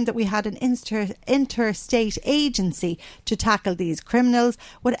time that we had an interstate agency to tackle these criminals.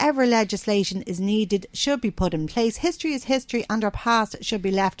 Whatever legislation is needed should be put in place. History is history, and our past should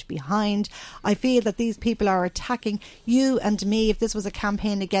be left behind. I feel that these people are attacking you and me. If this was a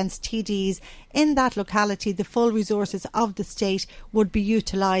campaign against TDs in that locality, the full resources of the state would be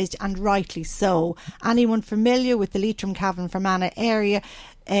utilised, and rightly so. Anyone familiar with the Leitrim, Cavan, Fermanagh area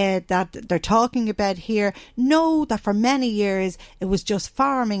that they're talking about here know that for many years it was just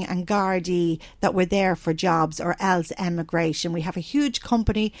farming and Gardaí that were there for jobs, or else emigration. We have a huge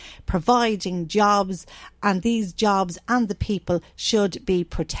company providing jobs, and these jobs and the people should be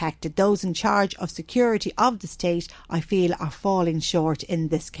protected. Those in charge of security of the state, I feel, are falling short in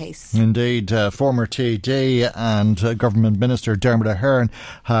this case. Indeed, former TD and Government Minister Dermot Ahern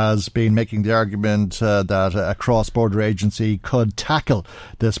has been making the argument that a cross-border agency could tackle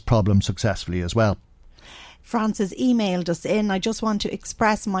this problem successfully as well. Francis emailed us in. I just want to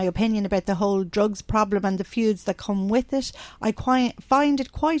express my opinion about the whole drugs problem and the feuds that come with it. I find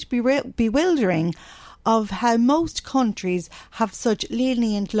it quite bewildering of how most countries have such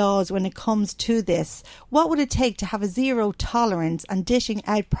lenient laws when it comes to this. What would it take to have a zero tolerance and dishing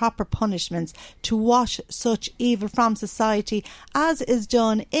out proper punishments to wash such evil from society, as is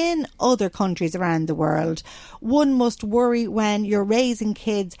done in other countries around the world? One must worry when you're raising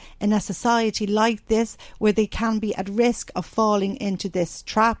kids in a society like this, where they can be at risk of falling into this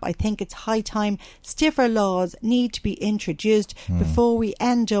trap. I think it's high time stiffer laws need to be introduced before we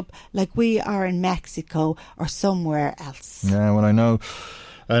end up like we are in Mexico or somewhere else. Yeah, well, I know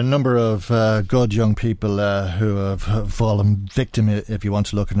a number of good young people who have fallen victim, if you want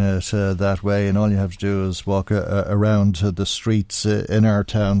to look at it that way, and all you have to do is walk around the streets in our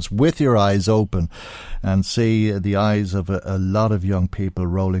towns with your eyes open and see the eyes of a lot of young people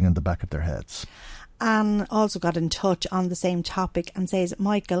rolling in the back of their heads. Anne also got in touch on the same topic and says,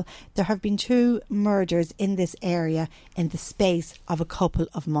 Michael, there have been 2 murders in this area in the space of a couple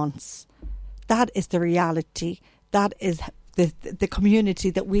of months. That is the reality. That is the community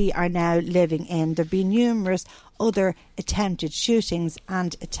that we are now living in. There have been numerous other attempted shootings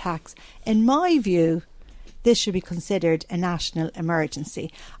and attacks. In my view, this should be considered a national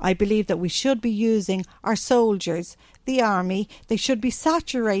emergency. I believe that we should be using our soldiers, the army. They should be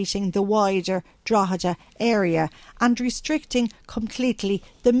saturating the wider Drogheda area and restricting completely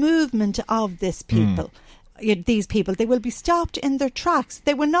the movement of this people. These people, they will be stopped in their tracks.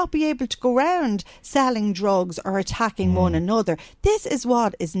 They will not be able to go around selling drugs or attacking one another. This is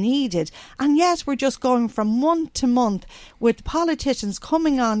what is needed. And yet we're just going from month to month with politicians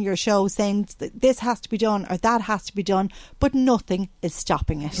coming on your show saying this has to be done or that has to be done, but nothing is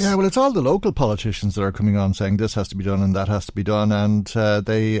stopping it. Yeah, well, it's all the local politicians that are coming on saying this has to be done and that has to be done, and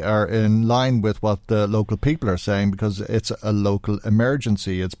they are in line with what the local people are saying, because it's a local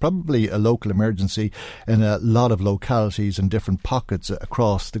emergency. It's probably a local emergency in a lot of localities and different pockets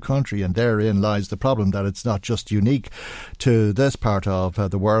across the country, and therein lies the problem, that it's not just unique to this part of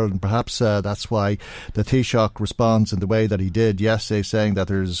the world. And perhaps that's why the Taoiseach responds in the way that he did yesterday, saying that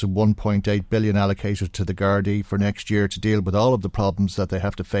there's 1.8 billion allocated to the Gardaí for next year to deal with all of the problems that they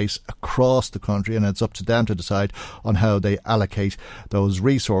have to face across the country, and it's up to them to decide on how they allocate those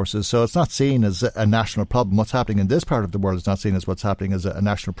resources. So it's not seen as a national problem. What's happening in this part of the world is not seen as what's happening as a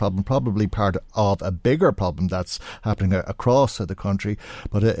national problem, probably part of a bigger problem that's happening across the country.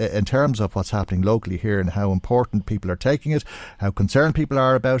 But in terms of what's happening locally here and how important people are taking it, how concerned people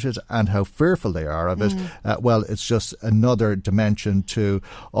are about it and how fearful they are of it, well, it's just another dimension to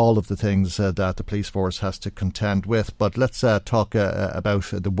all of the things that the police force has to contend with. But let's talk about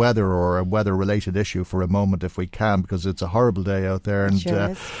the weather, or a weather-related issue, for a moment if we can, because it's a horrible day out there, and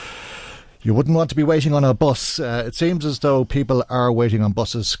you wouldn't want to be waiting on a bus. It seems as though people are waiting on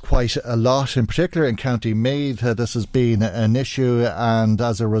buses quite a lot, in particular in County Meath. This has been an issue, and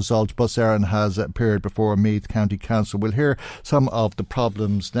as a result, Bus Éireann has appeared before Meath County Council. We'll hear some of the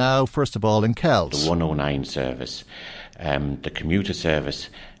problems now. First of all, in Kells. The 109 service, the commuter service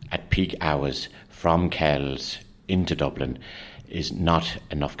at peak hours from Kells into Dublin, is not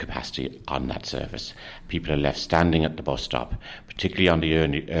enough capacity on that service. People are left standing at the bus stop, particularly on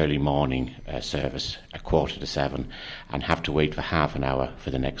the early morning service at 7:15, and have to wait for half an hour for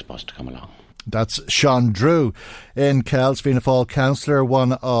the next bus to come along. That's Sean Drew in Kells, Fianna Fáil councillor,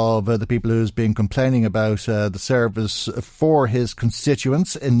 one of the people who's been complaining about the service for his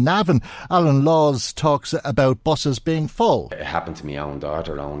constituents. In Navan, Alan Laws talks about buses being full. It happened to my own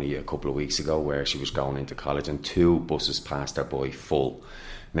daughter only a couple of weeks ago, where she was going into college and 2 buses passed her by full.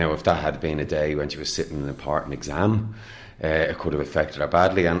 Now, if that had been a day when she was sitting an important exam, it could have affected her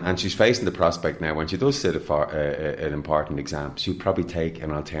badly, and she's facing the prospect now, when she does sit an important exam, she'll probably take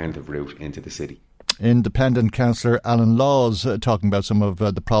an alternative route into the city. Independent councillor Alan Laws talking about some of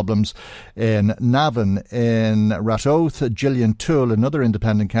the problems in Navan. In Ratoath, Gillian Toole, another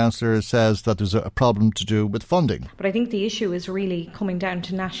independent councillor, says that there's a problem to do with funding. But I think the issue is really coming down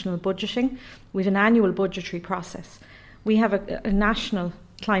to national budgeting. We have an annual budgetary process. We have a national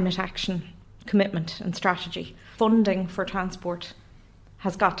climate action commitment and strategy. Funding for transport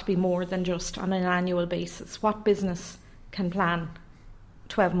has got to be more than just on an annual basis. What business can plan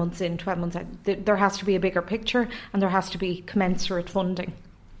 12 months in, 12 months out? There has to be a bigger picture, and there has to be commensurate funding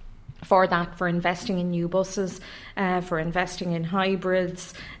for that, for investing in new buses, for investing in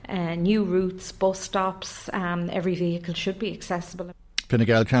hybrids, new routes, bus stops. Every vehicle should be accessible. Fine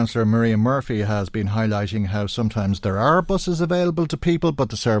Gael Councillor Maria Murphy has been highlighting how sometimes there are buses available to people, but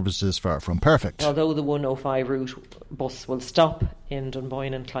the service is far from perfect. Although the 105 route bus will stop in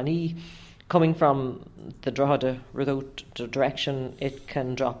Dunboyne and Clonee, coming from the Drogheda route direction, it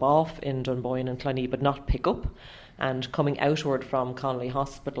can drop off in Dunboyne and Clonee but not pick up. And coming outward from Connolly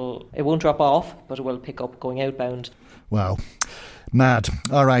Hospital, it won't drop off, but it will pick up going outbound. Wow. Mad.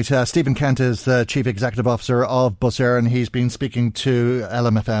 All right, Stephen Kent is the Chief Executive Officer of Bus Éireann. He's been speaking to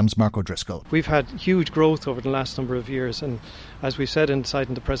LMFM's Mark O'Driscoll. We've had huge growth over the last number of years, and as we said inside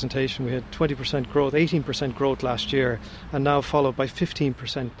in the presentation, we had 20% growth, 18% growth last year, and now followed by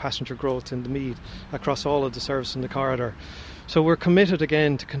 15% passenger growth in the Meath across all of the services in the corridor. So we're committed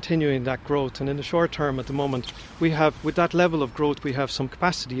again to continuing that growth, and in the short term at the moment we have, with that level of growth, we have some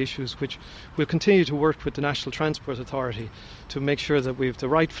capacity issues which we'll continue to work with the National Transport Authority to make sure that we have the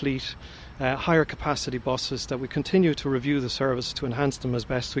right fleet, higher capacity buses, that we continue to review the service to enhance them as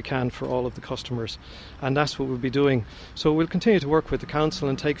best we can for all of the customers, and that's what we'll be doing. So we'll continue to work with the council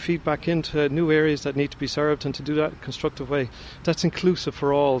and take feedback into new areas that need to be served, and to do that in a constructive way that's inclusive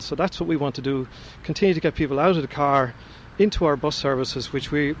for all. So that's what we want to do, continue to get people out of the car into our bus services,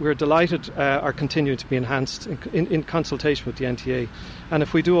 which we're delighted are continuing to be enhanced in consultation with the NTA. And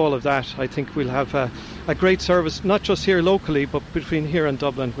if we do all of that, I think we'll have a great service, not just here locally, but between here and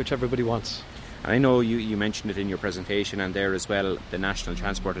Dublin, which everybody wants. I know you mentioned it in your presentation, and there as well, the National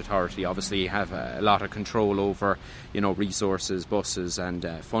Transport Authority obviously have a lot of control over, resources, buses and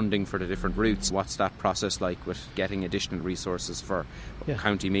funding for the different routes. What's that process like with getting additional resources for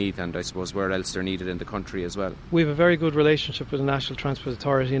County Meath, and I suppose where else they're needed in the country as well? We have a very good relationship with the National Transport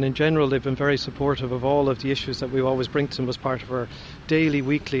Authority, and in general they've been very supportive of all of the issues that we always bring to them as part of our daily,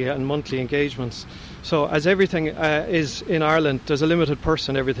 weekly and monthly engagements. So as everything is in Ireland, there's a limited purse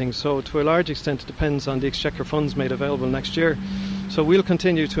in everything, so to a large extent it depends on the Exchequer funds made available next year. So we'll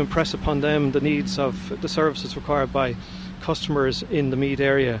continue to impress upon them the needs of the services required by customers in the Meath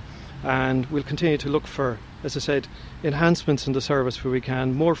area, and we'll continue to look for, as I said, enhancements in the service where we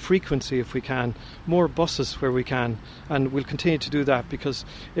can, more frequency if we can, more buses where we can, and we'll continue to do that because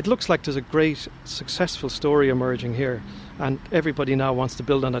it looks like there's a great successful story emerging here, and everybody now wants to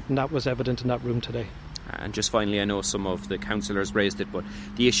build on it, and that was evident in that room today. And just finally, I know some of the councillors raised it, but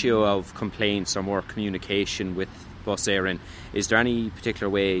the issue of complaints or more communication with Bus Éireann, is there any particular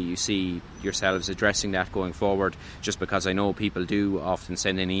way you see yourselves addressing that going forward? Just because I know people do often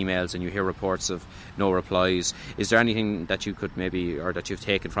send in emails and you hear reports of no replies. Is there anything that you could maybe, or that you've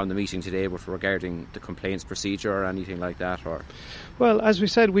taken from the meeting today with regarding the complaints procedure or anything like that? Or Well, as we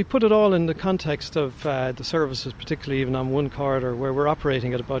said, we put it all in the context of the services, particularly even on one corridor where we're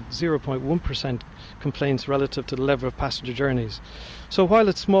operating at about 0.1% complaints relative to the level of passenger journeys. So while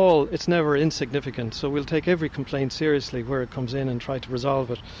it's small, it's never insignificant. So we'll take every complaint seriously where it comes in and try to resolve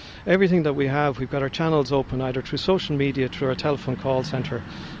it. Everything that we have, we've got our channels open either through social media, through our telephone call centre,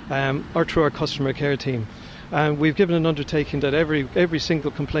 or through our customer care team. We've given an undertaking that every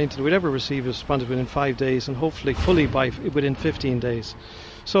single complaint that we'd ever receive is responded within 5 days, and hopefully fully within 15 days.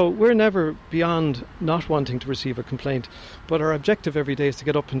 So we're never beyond not wanting to receive a complaint, but our objective every day is to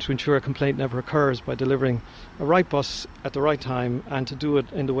get up and to ensure a complaint never occurs by delivering a right bus at the right time and to do it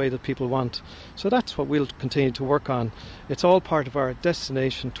in the way that people want. So that's what we'll continue to work on. It's all part of our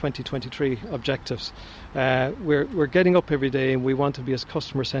Destination 2023 objectives. We're getting up every day and we want to be as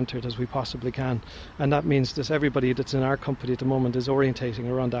customer centred as we possibly can, and that means that everybody that's in our company at the moment is orientating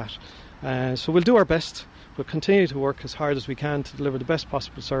around that. So we'll do our best. We'll continue to work as hard as we can to deliver the best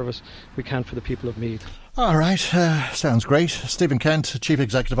possible service we can for the people of Meath. All right, sounds great. Stephen Kent, Chief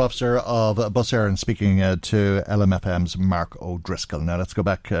Executive Officer of Bus Éireann, speaking to LMFM's Mark O'Driscoll. Now let's go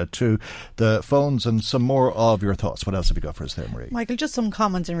back to the phones and some more of your thoughts. What else have you got for us there, Marie? Michael, just some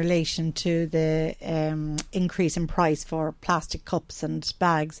comments in relation to the increase in price for plastic cups and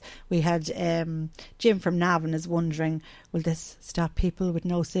bags. We had Jim from Navan is wondering, will this stop people with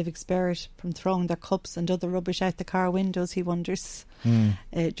no civic spirit from throwing their cups and other rubbish out the car windows, he wonders.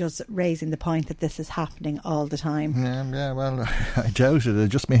 Just raising the point that this is happening all the time. Yeah, well, I doubt it. It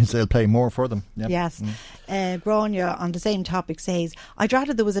just means they'll pay more for them. Yep. Yes. Grania on the same topic says, I'd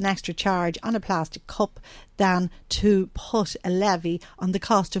rather there was an extra charge on a plastic cup than to put a levy on the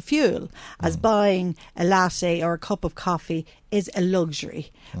cost of fuel, as buying a latte or a cup of coffee is a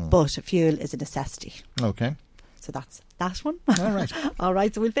luxury, but fuel is a necessity. Okay. So that's that one. All right. All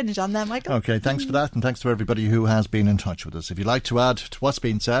right, so we'll finish on that, Michael. Okay, thanks for that, and thanks to everybody who has been in touch with us. If you'd like to add to what's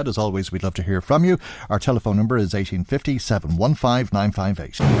been said, as always, we'd love to hear from you. Our telephone number is 1850 715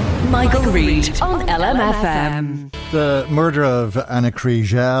 958. Michael Reid on LMFM. The murder of Anna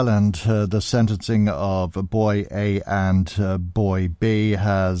Kriegel and the sentencing of boy A and boy B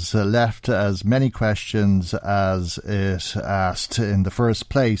has left as many questions as it asked in the first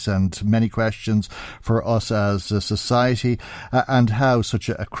place, and many questions for us as a society, and how such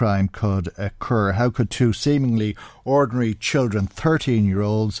a crime could occur. How could two seemingly ordinary children,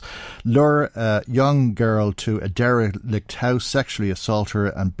 13-year-olds, lure a young girl to a derelict house, sexually assault her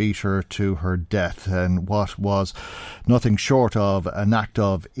and beat her to her death in what was nothing short of an act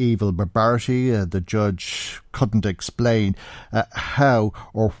of evil barbarity? The judge couldn't explain how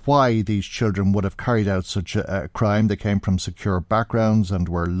or why these children would have carried out such a crime. They came from secure backgrounds and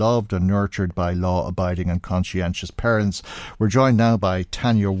were loved and nurtured by law-abiding and conscientious parents. We're joined now by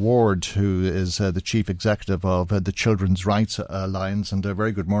Tanya Ward, who is the Chief Executive of the Children's Rights Alliance. And a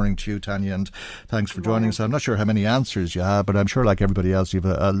very good morning to you, Tanya, and thanks for joining us. I'm not sure how many answers you have, but I'm sure, like everybody else, you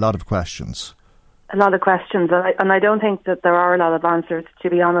have a lot of questions. A lot of questions, and I don't think that there are a lot of answers, to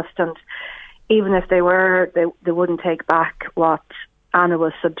be honest. And even if they were, they wouldn't take back what Anna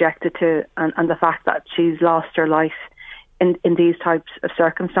was subjected to, and the fact that she's lost her life in these types of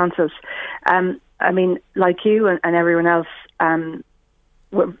circumstances. I mean, like you and everyone else,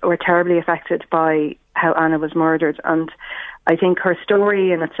 were terribly affected by how Anna was murdered. And I think her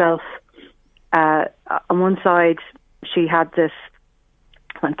story in itself, on one side, she had this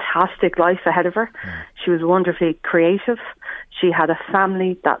fantastic life ahead of her. She was wonderfully creative. She had a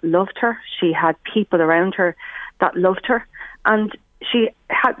family that loved her. She had people around her that loved her. And she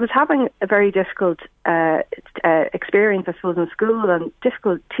was having a very difficult experience, I suppose, in school, and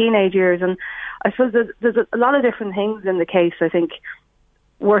difficult teenage years. And I suppose there's a lot of different things in the case, I think,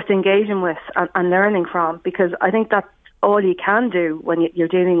 worth engaging with and learning from, because I think that's all you can do when you're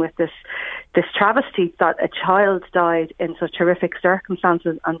dealing with this travesty that a child died in such horrific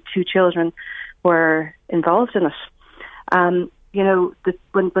circumstances and two children were involved in it. You know,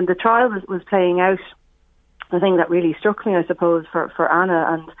 when the trial was playing out, the thing that really struck me, I suppose, for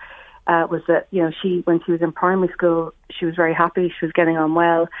Anna was that, you know, when she was in primary school, she was very happy, she was getting on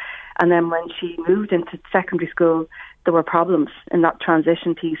well, and then when she moved into secondary school, there were problems in that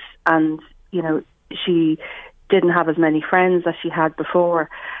transition piece, and, you know, she didn't have as many friends as she had before.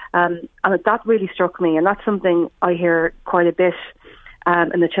 And that really struck me, and that's something I hear quite a bit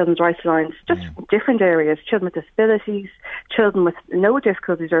in the Children's Rights Alliance, just different areas, children with disabilities, children with no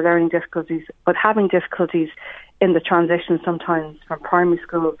difficulties or learning difficulties, but having difficulties in the transition sometimes from primary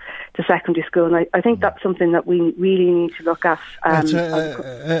school to secondary school. And I think that's something that we really need to look at. It's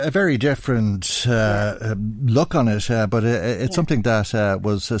a very different look on it, but it's something that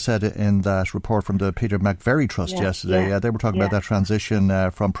was said in that report from the Peter McVerry Trust yesterday. They were talking about that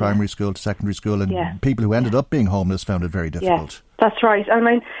transition from primary school to secondary school, and people who ended up being homeless found it very difficult. That's right. I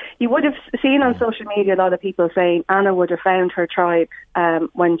mean, you would have seen on social media a lot of people saying Anna would have found her tribe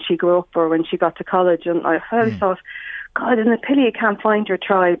when she grew up or when she got to college. And I thought, God, isn't it pity you can't find your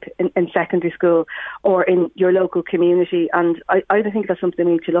tribe in secondary school or in your local community? And I think that's something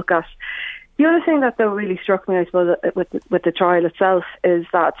we need to look at. The other thing that though really struck me, I suppose, with the trial itself is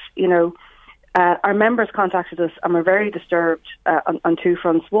that, you know, our members contacted us and were very disturbed on two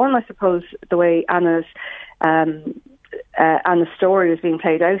fronts. One, I suppose, the way Anna's story was being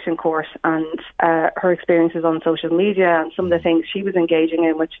played out in court, and her experiences on social media and some of the things she was engaging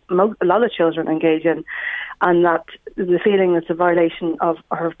in, which a lot of children engage in, and that the feeling it's a violation of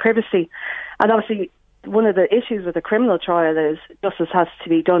her privacy. And obviously one of the issues with a criminal trial is justice has to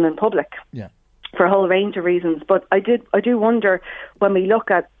be done in public. Yeah. For a whole range of reasons. But I do wonder when we look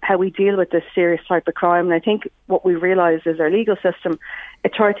at how we deal with this serious type of crime, and I think what we realise is our legal system,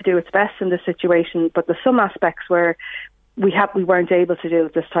 it tried to do its best in this situation, but there's some aspects where we weren't able to deal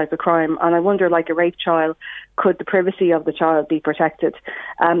with this type of crime. And I wonder, like a rape trial, could the privacy of the child be protected?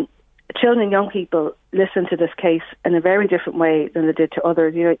 Children and young people listen to this case in a very different way than they did to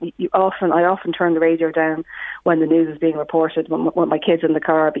others. You know, I often turn the radio down when the news is being reported with my kids in the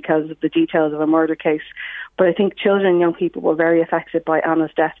car because of the details of a murder case. But I think children and young people were very affected by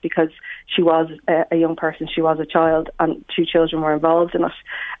Anna's death because she was a young person, she was a child, and two children were involved in it.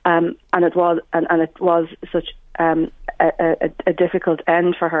 And it was such a difficult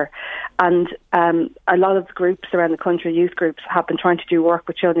end for her. And a lot of groups around the country, youth groups, have been trying to do work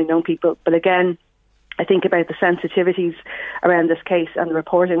with children and young people. But again, I think about the sensitivities around this case and the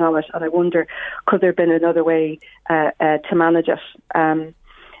reporting of it, and I wonder, could there have been another way to manage it? I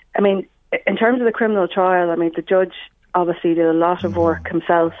mean, in terms of the criminal trial, I mean, the judge obviously did a lot of work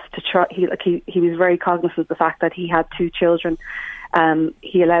himself to try. He was very cognizant of the fact that he had 2 children.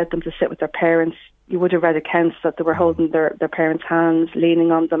 He allowed them to sit with their parents. You would have read accounts that they were holding their parents' hands,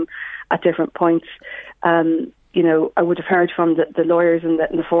 leaning on them at different points. I would have heard from the lawyers in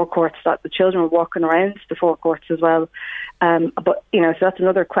the forecourts that the children were walking around the forecourts as well. But so that's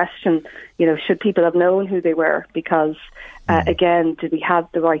another question. Should people have known who they were? Because again, did we have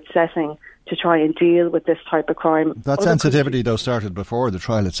the right setting to try and deal with this type of crime? That sensitivity, though, started before the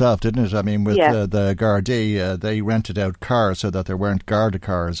trial itself, didn't it? I mean, with the Gardaí, they rented out cars so that there weren't Garda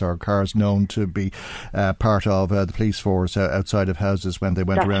cars or cars known to be part of the police force outside of houses when they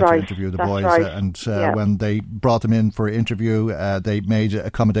went around to interview the boys. And when they brought them in for interview, they made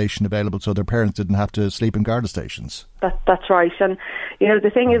accommodation available so their parents didn't have to sleep in Garda stations. That's right. And,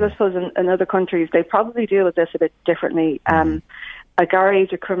 the thing is, I suppose, in other countries, they probably deal with this a bit differently. A Garda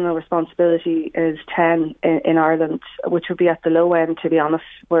age of criminal responsibility is 10 in Ireland, which would be at the low end, to be honest.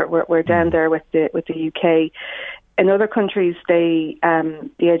 We're down there with the UK. In other countries, the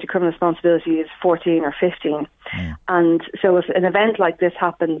age of criminal responsibility is 14 or 15. And so if an event like this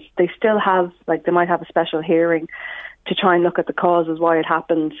happens, they still have, they might have a special hearing to try and look at the causes why it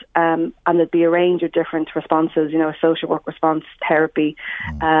happened, and there'd be a range of different responses, a social work response, therapy,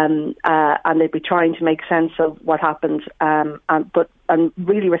 and they'd be trying to make sense of what happened, and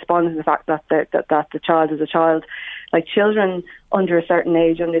really responding to the fact that the child is a child. Like, children under a certain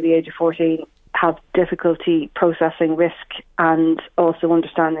age, under the age of 14, have difficulty processing risk and also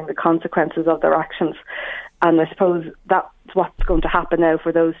understanding the consequences of their actions. And I suppose that's what's going to happen now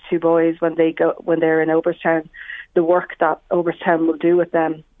for those 2 boys when they're in Oberstown. The work that Oberstown will do with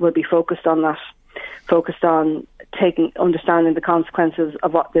them will be focused on that, focused on understanding the consequences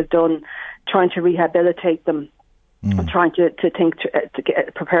of what they've done, trying to rehabilitate them, and trying to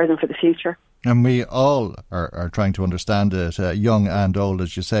prepare them for the future. And we all are trying to understand it, young and old,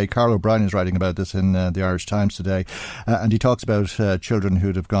 as you say. Carl O'Brien is writing about this in the Irish Times today, and he talks about children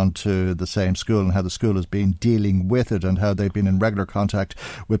who'd have gone to the same school and how the school has been dealing with it and how they've been in regular contact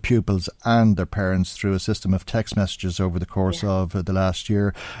with pupils and their parents through a system of text messages over the course of the last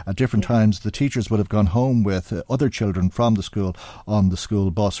year. At different times, the teachers would have gone home with other children from the school on the school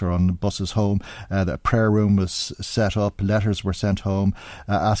bus or on the buses home. The prayer room was set up, letters were sent home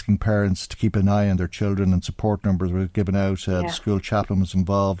asking parents to keep an eye on their children, and support numbers were given out. The school chaplain was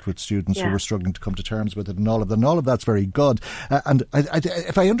involved with students who were struggling to come to terms with it, and all of that. And all of that's very good. And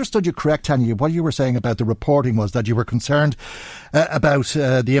if I understood you correct, Tanya, what you were saying about the reporting was that you were concerned about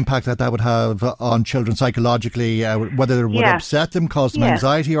the impact that would have on children psychologically, whether it would upset them, cause them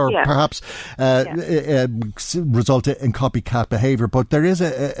anxiety, or perhaps result in copycat behaviour. But there is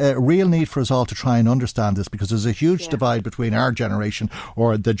a real need for us all to try and understand this, because there's a huge divide between our generation,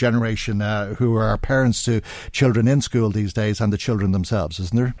 or the generation who are parents to children in school these days, and the children themselves,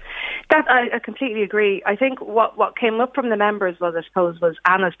 isn't there? That I completely agree. I think what came up from the members was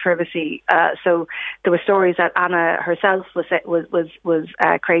Anna's privacy. So there were stories that Anna herself was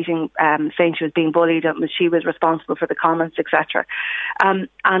creating, saying she was being bullied and she was responsible for the comments, etc. And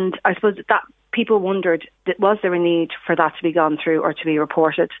I suppose that people wondered, was there a need for that to be gone through or to be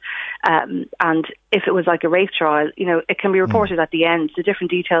reported? And if it was like a rape trial, it can be reported at the end. The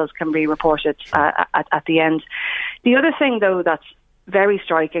different details can be reported at the end. The other thing, though, that's very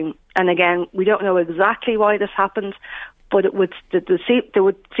striking, and again, we don't know exactly why this happened, but there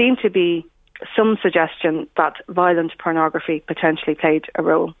would seem to be some suggestion that violent pornography potentially played a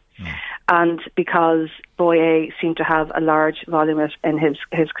role. And because boy A seemed to have a large volume in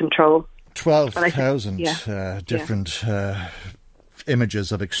his control. 12,000 different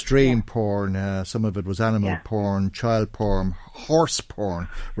images of extreme porn. Some of it was animal porn, child porn, horse porn,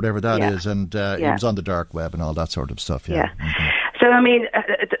 whatever that is, and it was on the dark web and all that sort of stuff. So, I mean,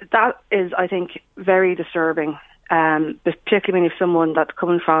 that is, I think, very disturbing, particularly if someone that's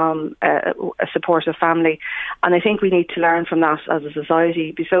coming from a supportive family. And I think we need to learn from that as a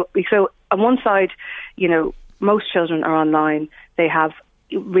society. So on one side, most children are online. They have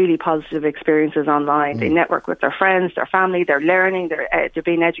really positive experiences online. They network with their friends, their family, they're learning, they're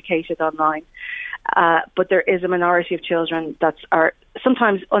being educated online. But there is a minority of children that are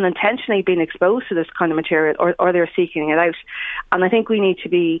sometimes unintentionally being exposed to this kind of material, or they're seeking it out. And I think we need to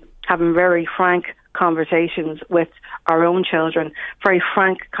be having very frank conversations with our own children. Very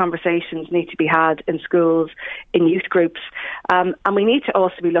frank conversations need to be had in schools, in youth groups. And we need to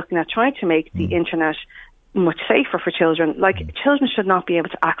also be looking at trying to make the internet much safer for children. Like, children should not be able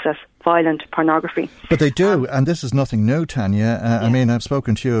to access violent pornography. But they do, and this is nothing new, Tanya. I mean, I've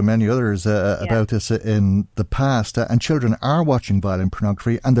spoken to you and many others about this in the past, and children are watching violent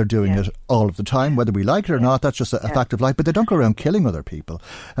pornography, and they're doing it all of the time, whether we like it or not. That's just a fact of life, but they don't go around killing other people.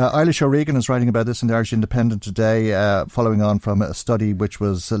 Eilish O'Regan is writing about this in the Irish Independent today, following on from a study which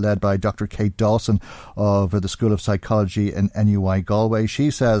was led by Dr. Kate Dawson of the School of Psychology in NUI Galway.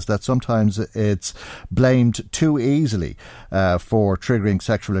 She says that sometimes it's blamed too easily for triggering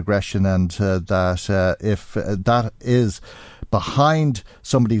sexual aggression, and that if that is behind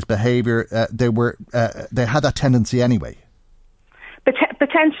somebody's behaviour, they had that tendency anyway.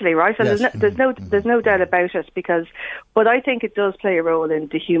 Potentially, right? And there's no doubt about it, but I think it does play a role in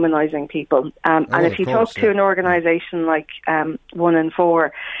dehumanising people. And if you talk to an organisation like 1 in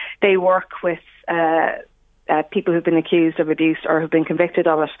 4, they work with people who've been accused of abuse or who've been convicted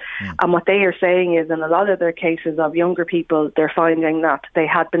of it. And what they are saying is, in a lot of their cases of younger people, they're finding that they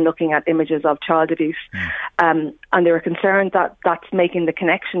had been looking at images of child abuse, and they were concerned that that's making the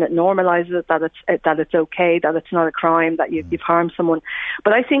connection. It normalises it, that it's okay, that it's not a crime, that you've harmed someone.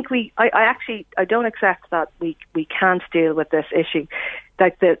 But I think I don't accept that we can't deal with this issue.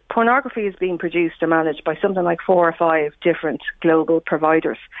 Like, the pornography is being produced and managed by something like 4 or 5 different global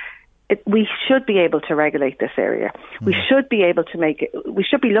providers. We should be able to regulate this area. We should be able to make it. We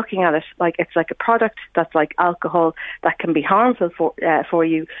should be looking at it like it's like a product that's like alcohol that can be harmful for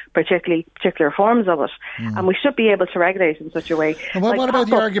you, particular forms of it. And we should be able to regulate it in such a way. And what about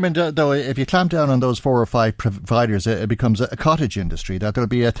the argument, though, if you clamp down on those 4 or 5 providers, it becomes a cottage industry, that there'll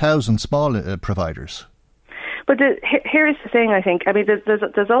be 1,000 small providers? But here's the thing, I think. I mean,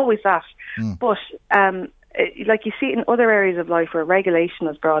 there's always that. But like you see in other areas of life where regulation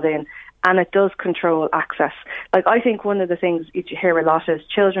is brought in and it does control access. Like, I think one of the things you hear a lot is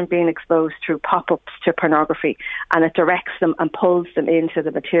children being exposed through pop-ups to pornography, and it directs them and pulls them into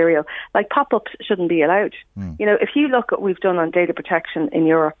the material. Like, pop-ups shouldn't be allowed. You know, if you look at what we've done on data protection in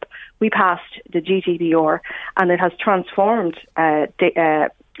Europe, we passed the GDPR, and it has transformed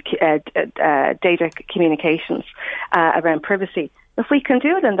data communications around privacy. If we can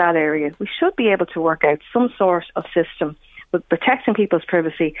do it in that area, we should be able to work out some sort of system with protecting people's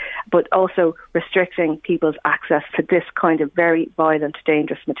privacy, but also restricting people's access to this kind of very violent,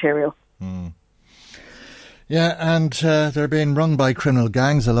 dangerous material. Yeah, and they're being run by criminal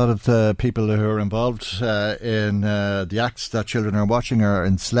gangs. A lot of the people who are involved in the acts that children are watching are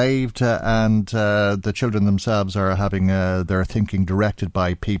enslaved, and the children themselves are having their thinking directed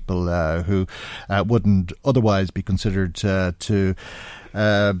by people who wouldn't otherwise be considered to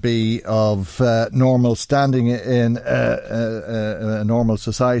be of normal standing in a normal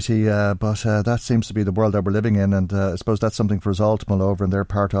society, but that seems to be the world that we're living in, and I suppose that's something for us all to mull over, and they're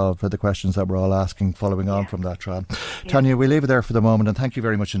part of the questions that we're all asking following on from that trial. Tanya, we'll leave it there for the moment, and thank you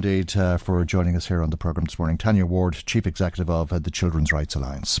very much indeed for joining us here on the programme this morning. Tanya Ward, Chief Executive of the Children's Rights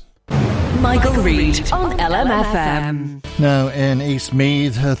Alliance. Michael Reid on LMFM. Now, in East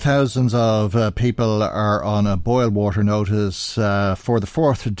Meath, thousands of people are on a boil water notice for the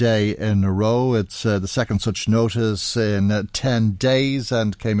 4th day in a row. It's the second such notice in 10 days,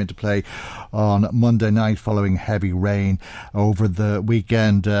 and came into play on Monday night following heavy rain over the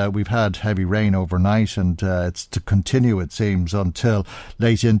weekend. We've had heavy rain overnight, and it's to continue, it seems, until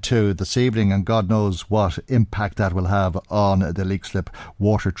late into this evening, and God knows what impact that will have on the Leixlip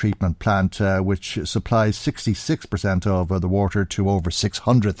water treatment plant, which supplies 66% of the water to over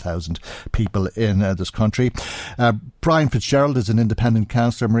 600,000 people in this country. Brian Fitzgerald is an independent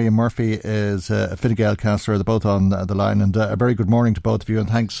councillor. Maria Murphy is a Fine Gael councillor. They're both on the line, and a very good morning to both of you, and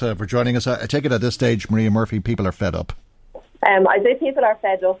thanks for joining us. I take it at this stage, Maria Murphy, people are fed up. I say people are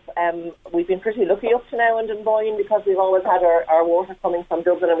fed up. We've been pretty lucky up to now in Dunboyne, because we've always had our water coming from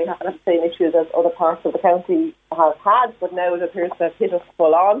Dublin, and we haven't had the same issues as other parts of the county have had, but now it appears to have hit us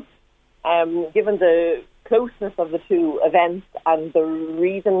full on. Given the closeness of the two events and the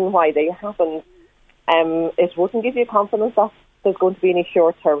reason why they happened, it wouldn't give you confidence that there's going to be any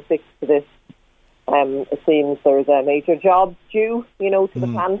short-term fix to this. It seems there's a major job due, to the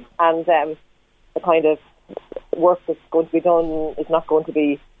plant, and the kind of work that's going to be done is not going to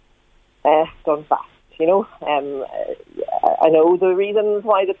be done fast. I know the reasons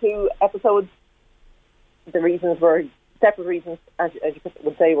why the two episodes, the reasons were separate reasons, as you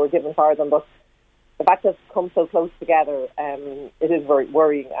would say, were given for them, but the fact that it's come so close together, it is very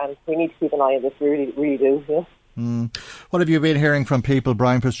worrying, and we need to keep an eye on this. We really do. What have you been hearing from people,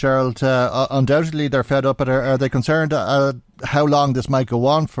 Brian Fitzgerald? Undoubtedly they're fed up, but are they concerned how long this might go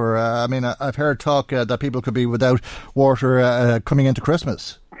on for? I've heard talk that people could be without water coming into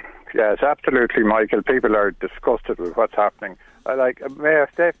Christmas. Yes, absolutely, Michael. People are disgusted with what's happening. may I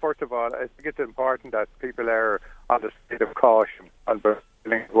say, first of all, I think it's important that people are on the state of caution on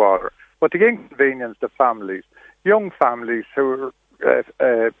boiling water. But to inconvenience the families, young families who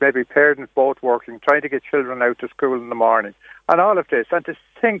are maybe parents both working, trying to get children out to school in the morning, and all of this, and to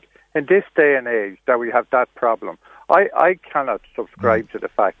think in this day and age that we have that problem, I cannot subscribe to the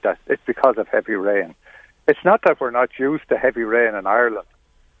fact that it's because of heavy rain. It's not that we're not used to heavy rain in Ireland.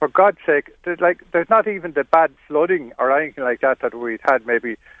 For God's sake, there's not even the bad flooding or anything like that we've had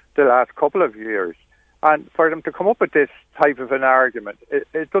maybe the last couple of years. And for them to come up with this type of an argument,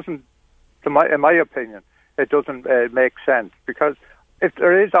 it doesn't, in my opinion, it doesn't make sense. Because if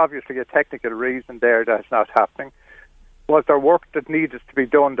there is obviously a technical reason there that's not happening, was there work that needed to be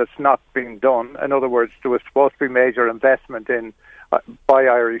done that's not being done? In other words, there was supposed to be major investment in by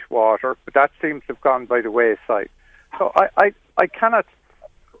Irish Water, but that seems to have gone by the wayside. So I cannot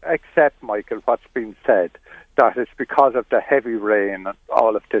accept, Michael, what's been said, that it's because of the heavy rain and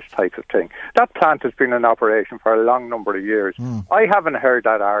all of this type of thing. That plant has been in operation for a long number of years. I haven't heard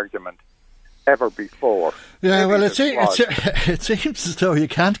that argument ever before. Yeah, well, it seems as though you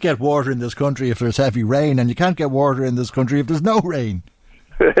can't get water in this country if there's heavy rain, and you can't get water in this country if there's no rain.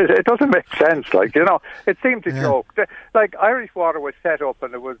 It doesn't make sense, it seems a joke. Irish Water was set up,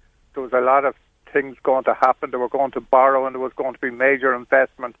 and there was a lot of things going to happen. They were going to borrow, and there was going to be major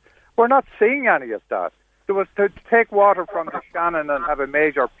investment. We're not seeing any of that. There was to take water from the Shannon and have a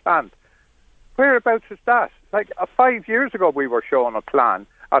major plant. Whereabouts is that? 5 years ago, we were shown a plan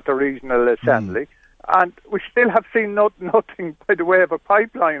at the regional assembly, and we still have seen nothing by the way of a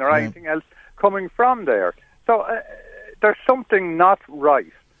pipeline or anything else coming from there. So there's something not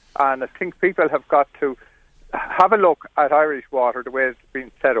right, and I think people have got to have a look at Irish Water the way it's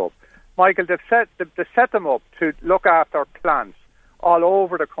been set up. Michael, they've set them up to look after plants all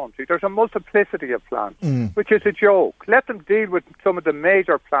over the country. There's a multiplicity of plants, which is a joke. Let them deal with some of the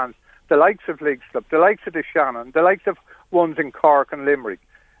major plants, the likes of Leixlip, the likes of the Shannon, the likes of ones in Cork and Limerick,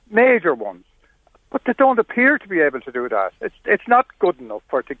 major ones. But they don't appear to be able to do that. It's not good enough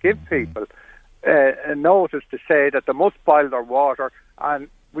to give people a notice to say that they must boil their water, and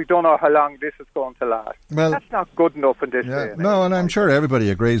we don't know how long this is going to last. Well, that's not good enough in this day. No, and I'm sure everybody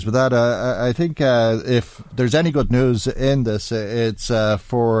agrees with that. I think if there's any good news in this, it's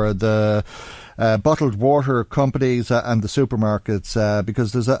for the bottled water companies and the supermarkets,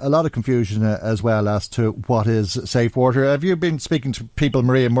 because there's a lot of confusion as well as to what is safe water. Have you been speaking to people,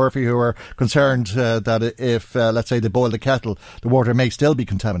 Maria Murphy, who are concerned that if, let's say, they boil the kettle, the water may still be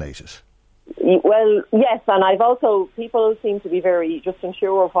contaminated? Well, yes, and people seem to be very just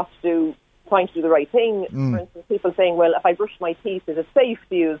unsure of what to do, trying to do the right thing. For instance, people saying, well, if I brush my teeth, is it safe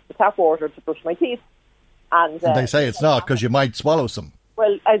to use the tap water to brush my teeth? And they say it's not, because you might swallow some.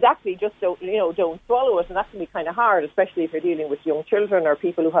 Well, exactly, just don't swallow it, and that can be kind of hard, especially if you're dealing with young children or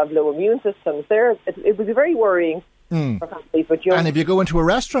people who have low immune systems. It was very worrying for families with young. And if you go into a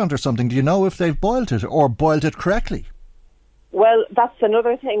restaurant or something, do you know if they've boiled it or boiled it correctly? Well, that's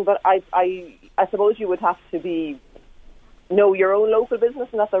another thing, but I suppose you would have to know your own local business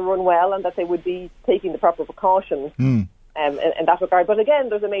and that they run well and that they would be taking the proper precautions in that regard. But again,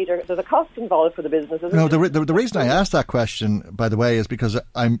 there's a cost involved for the businesses. No, the reason I asked that question, by the way, is because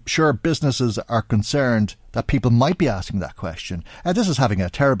I'm sure businesses are concerned that people might be asking that question. And this is having a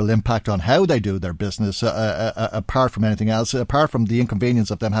terrible impact on how they do their business, apart from anything else, apart from the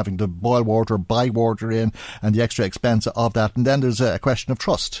inconvenience of them having to boil water, buy water in, and the extra expense of that. And then there's a question of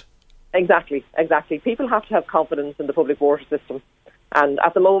trust. Exactly. People have to have confidence in the public water system. And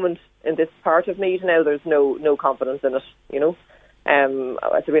at the moment, in this part of Meath now, there's no confidence in it, so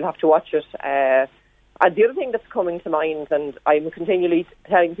we'll have to watch it. And the other thing that's coming to mind, and I'm continually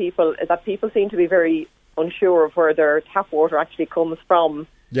telling people, is that people seem to be very unsure of where their tap water actually comes from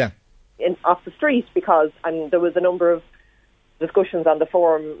off the street, because there was a number of discussions on the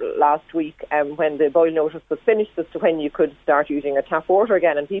forum last week when the boil notice was finished as to when you could start using a tap water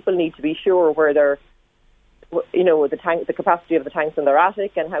again, and people need to be sure where their the capacity of the tanks in their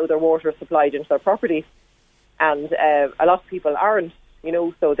attic and how their water is supplied into their property. And a lot of people aren't,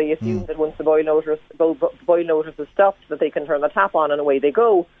 so they assume that once the boil notice is stopped, that they can turn the tap on and away they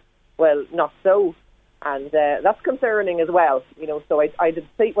go. Well, not so. And that's concerning as well, So what I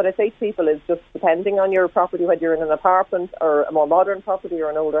say to people is, just depending on your property, whether you're in an apartment or a more modern property or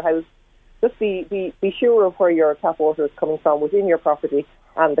an older house, just be sure of where your tap water is coming from within your property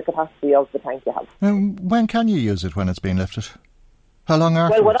and the capacity of the tank you have. When can you use it when it's been lifted? How long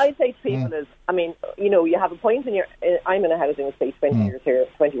afterwards? Well, what I say to people is, you have a point in I'm in a housing estate 21 years here,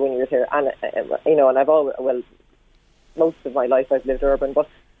 and and I've always, most of my life I've lived urban, but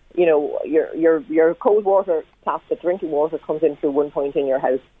your cold water tap, the drinking water comes in through one point in your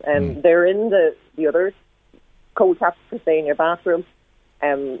house. They're in the other cold taps to stay in your bathroom,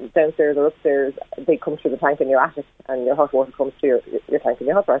 downstairs or upstairs. They come through the tank in your attic, and your hot water comes through your tank in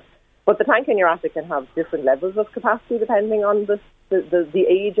your hot bath. But the tank in your attic can have different levels of capacity depending on the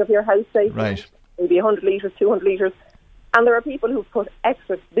age of your house, say. Right. Maybe 100 litres, 200 litres. And there are people who've put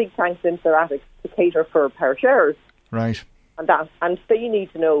extra big tanks into their attics to cater for power showers. Right. And they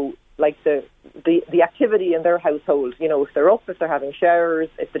need to know, like, the activity in their household. If they're up, if they're having showers,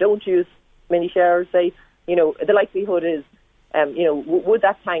 if they don't use mini showers, say, the likelihood is, would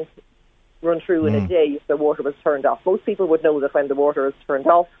that tank run through in a day if the water was turned off? Most people would know that when the water is turned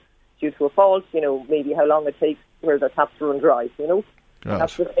off due to a fault, maybe how long it takes where the taps run dry,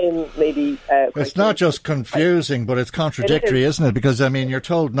 That's the same, maybe. It's not just confusing, but it's contradictory, isn't it? Because, you're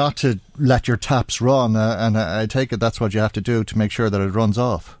told not to let your taps run, and I take it that's what you have to do to make sure that it runs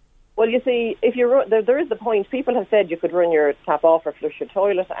off. Well, you see, if there is the point. People have said you could run your tap off or flush your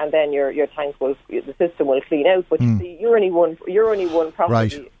toilet, and then your tank the system will clean out. But you see, you're only one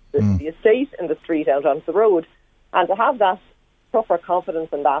property, right. the estate and the street out onto the road, and to have that proper confidence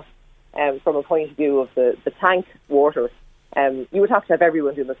in that, from a point of view of the tank water. You would have to have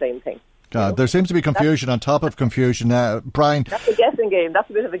everyone doing the same thing. God, there seems to be confusion on top of confusion. Brian, that's a guessing game. That's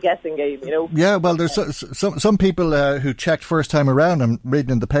a bit of a guessing game, Yeah, well, there's some people who checked first time around. I'm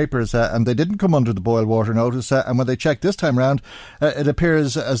reading in the papers, and they didn't come under the boil water notice. And when they checked this time around, it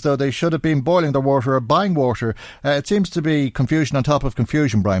appears as though they should have been boiling their water or buying water. It seems to be confusion on top of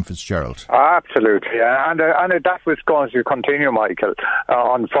confusion, Brian Fitzgerald. Absolutely, and that was going to continue, Michael.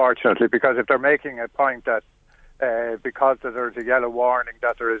 Unfortunately, because if they're making a point that. Because there's a yellow warning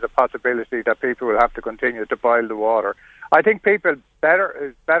that there is a possibility that people will have to continue to boil the water. I think it's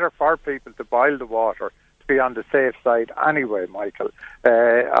better for people to boil the water to be on the safe side anyway, Michael.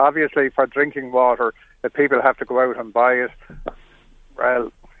 Obviously, for drinking water, if people have to go out and buy it,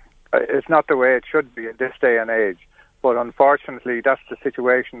 well, it's not the way it should be in this day and age. But unfortunately, that's the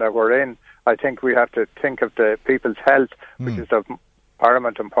situation that we're in. I think we have to think of the people's health, which is of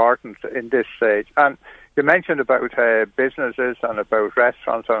paramount importance in this stage. And you mentioned about businesses and about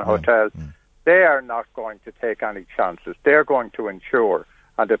restaurants and hotels. They are not going to take any chances. They're going to ensure,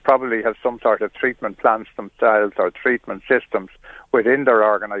 and they probably have some sort of treatment plans themselves or treatment systems within their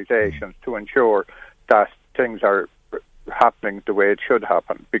organisations to ensure that things are happening the way it should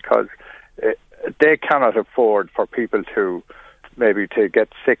happen, because they cannot afford for people to maybe to get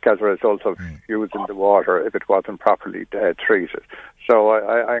sick as a result of using the water if it wasn't properly treated. So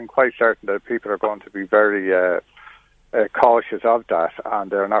I'm quite certain that people are going to be very cautious of that,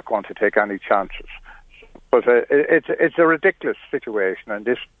 and they're not going to take any chances. But it's a ridiculous situation in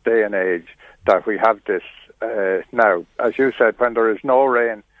this day and age that we have this now. As you said, when there is no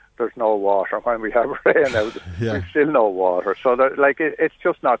rain, there's no water. When we have rain out, there's still no water. So it's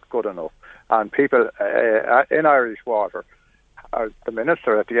just not good enough. And people in Irish Water, the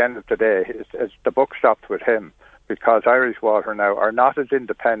minister at the end of the day, is the buck stopped with him, because Irish Water now are not as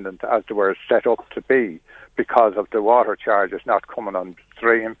independent as they were set up to be because of the water charges not coming on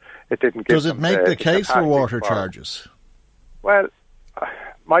stream. It didn't give. Does it make the case for water charges? Well,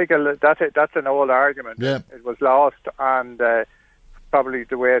 Michael, that's an old argument. Yeah. It was lost, and probably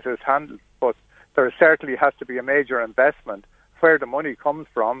the way it was handled. But there certainly has to be a major investment. Where the money comes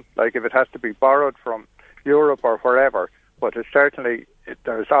from, like if it has to be borrowed from Europe or wherever, but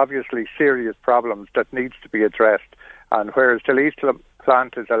there's obviously serious problems that needs to be addressed. And whereas the Leith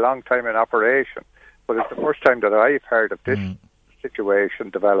plant is a long time in operation, but it's the first time that I've heard of this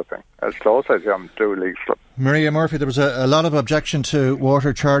situation developing as close as I'm to Leith. Maria Murphy, there was a lot of objection to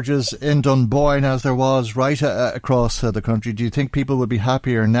water charges in Dunboyne, as there was right across the country. Do you think people would be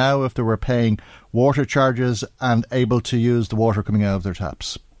happier now if they were paying water charges and able to use the water coming out of their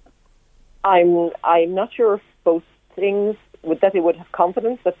taps? I'm not sure if both things that they would have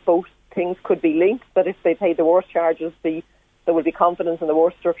confidence that both things could be linked. That if they paid the water charges, there would be confidence in the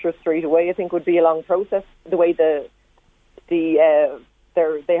water structure straight away. I think would be a long process. The way they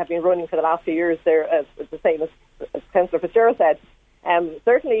have been running for the last few years, they're the same as Councillor Fitzgerald said.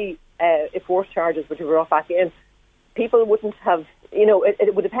 Certainly, if water charges were to be brought back in, people wouldn't have.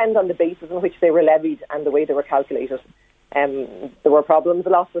 It would depend on the basis on which they were levied and the way they were calculated. There were problems a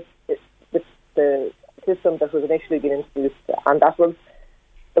lot with the system that was initially being introduced, and that was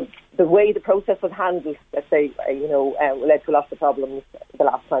the way the process was handled. Let's say, led to lots of problems the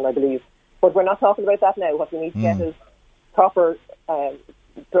last time, I believe. But we're not talking about that now. What we need to get is proper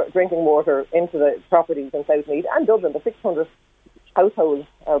drinking water into the properties in South Meath and Dublin. The 600 households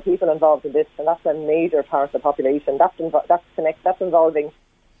or people involved in this, and that's a major part of the population. That's involving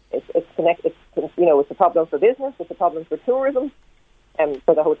It's connected. It's a problem for business. It's a problem for tourism,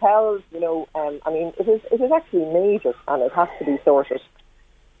 for the hotels. It is actually major, and it has to be sorted.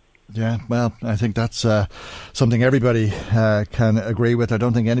 Yeah, well, I think that's something everybody can agree with. I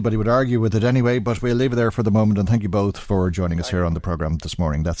don't think anybody would argue with it anyway, but we'll leave it there for the moment, and thank you both for joining us here on the programme this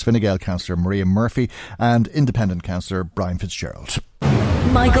morning. That's Fine Gael councillor Maria Murphy and independent councillor Brian Fitzgerald.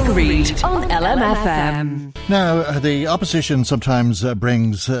 Michael Reid on LMFM. Now, the opposition sometimes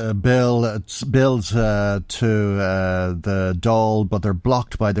brings bills to the Dáil, but they're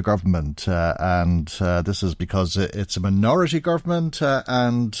blocked by the government, and this is because it's a minority government,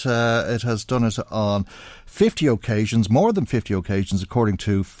 and it has done it on 50 occasions, more than 50 occasions, according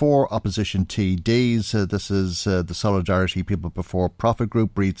to 4 opposition TDs. This is the Solidarity People Before Profit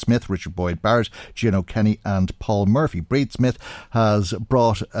Group, Breed Smith, Richard Boyd Barrett, Gian Kenny and Paul Murphy. Breed Smith has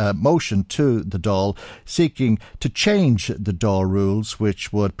brought a motion to the Dáil seeking to change the Dáil rules,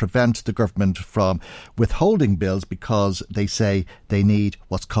 which would prevent the government from withholding bills because they say they need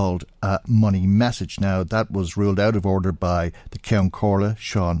what's called a money message. Now, that was ruled out of order by the Ceann Comhairle,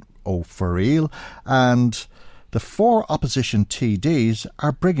 Sean O'Farrell, and the 4 opposition TDs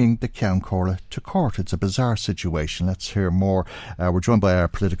are bringing the Ceann Comhairle to court. It's a bizarre situation. Let's hear more. We're joined by our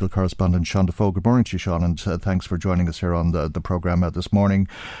political correspondent Sean Defoe. Good morning to you, Sean, and thanks for joining us here on the programme this morning.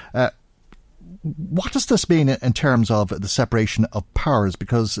 What does this mean in terms of the separation of powers?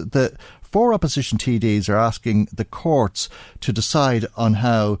 Because the 4 opposition TDs are asking the courts to decide on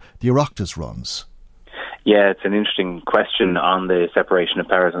how the Oireachtas runs. Yeah, it's an interesting question on the separation of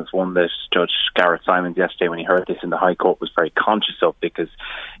powers, and it's one that Judge Gareth Simons yesterday, when he heard this in the High Court, was very conscious of, because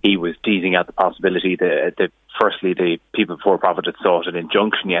he was teasing out the possibility that firstly, the People Before Profit had sought an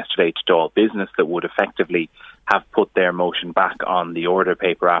injunction yesterday to Dáil Business that would effectively have put their motion back on the order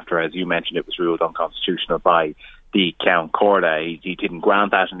paper after, as you mentioned, it was ruled unconstitutional by the Ceann Comhairle. He didn't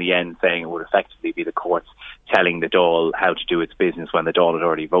grant that in the end, saying it would effectively be the courts telling the Dáil how to do its business when the Dáil had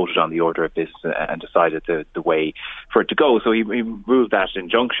already voted on the order of business and decided the way for it to go. So he ruled that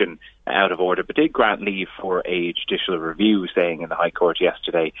injunction out of order, but did grant leave for a judicial review, saying in the High Court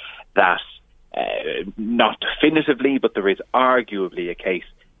yesterday that not definitively, but there is arguably a case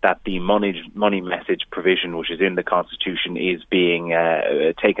that the money message provision, which is in the Constitution, is being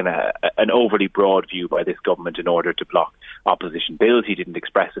taken an overly broad view by this government in order to block opposition bills. He didn't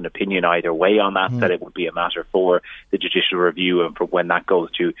express an opinion either way on that, said it would be a matter for the judicial review and for when that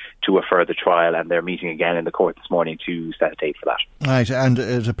goes to a further trial, and they're meeting again in the court this morning to set a date for that. Right, and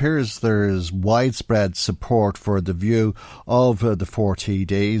it appears there is widespread support for the view of the 4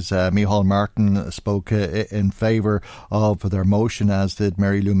 TDs. Micheál Martin spoke in favour of their motion, as did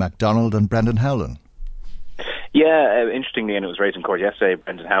Mary Lou MacDonald and Brendan Howlin. Yeah, interestingly, and it was raised in court yesterday,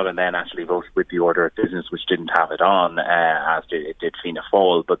 Brendan Howlin then actually voted with the order of business, which didn't have it on, as did Fianna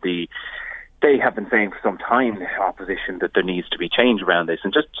Fáil. But they have been saying for some time, the opposition, that there needs to be change around this.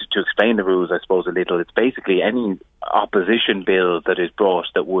 And just to explain the rules, I suppose, a little, it's basically any opposition bill that is brought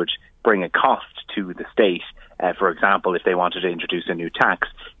that would bring a cost to the state. For example, if they wanted to introduce a new tax,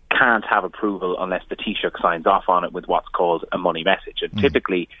 can't have approval unless the Taoiseach signs off on it with what's called a money message. And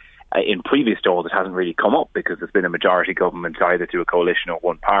typically, in previous Dáil, it hasn't really come up because there's been a majority government either to a coalition or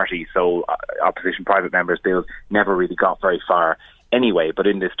one party, so opposition private members' bills never really got very far anyway. But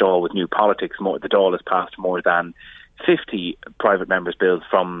in this Dáil, with new politics, the Dáil has passed more than 50 private members' bills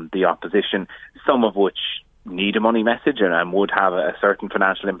from the opposition, some of which need a money message and would have a certain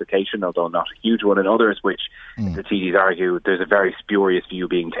financial implication, although not a huge one, and others which the TDs argue there's a very spurious view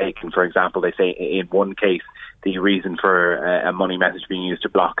being taken. For example, they say in one case the reason for a money message being used to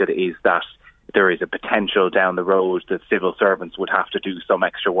block it is that there is a potential down the road that civil servants would have to do some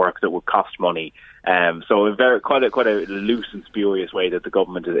extra work that would cost money. So quite a loose and spurious way that the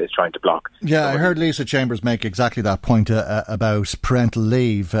government is trying to block. Yeah, I heard Lisa Chambers make exactly that point about parental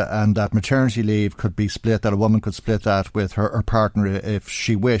leave, and that maternity leave could be split, that a woman could split that with her partner if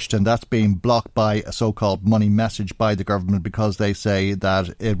she wished, and that's being blocked by a so-called money message by the government because they say that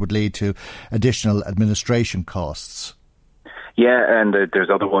it would lead to additional administration costs. Yeah, and there's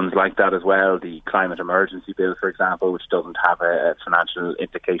other ones like that as well. The climate emergency bill, for example, which doesn't have a financial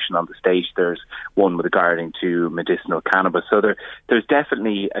implication on the state. There's one regarding to medicinal cannabis. So there's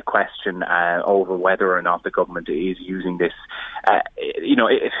definitely a question over whether or not the government is using this.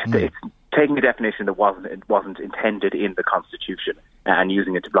 It's taking a definition that wasn't intended in the Constitution and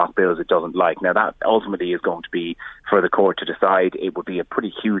using it to block bills it doesn't like. Now, that ultimately is going to be for the court to decide. It would be a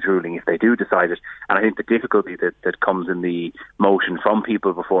pretty huge ruling if they do decide it. And I think the difficulty that comes in the motion from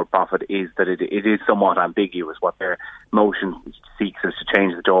People Before Profit is that it is somewhat ambiguous. What their motion seeks is to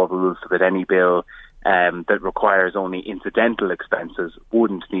change the Dáil rules so that any bill that requires only incidental expenses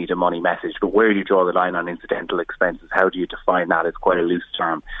wouldn't need a money message. But where do you draw the line on incidental expenses? How do you define that? It's quite a loose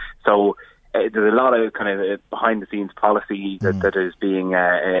term. So there's a lot of kind of behind-the-scenes policy that is being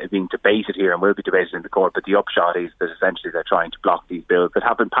debated here and will be debated in the court. But the upshot is that essentially they're trying to block these bills that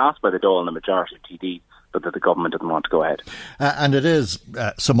have been passed by the Dáil and the majority of TDs, but that the government doesn't want to go ahead. And it is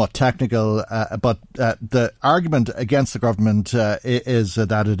somewhat technical, but the argument against the government is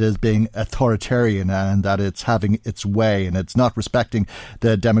that it is being authoritarian and that it's having its way and it's not respecting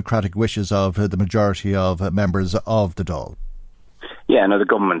the democratic wishes of the majority of members of the Dáil. Yeah, no, the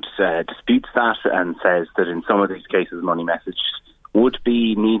government disputes that and says that in some of these cases money message would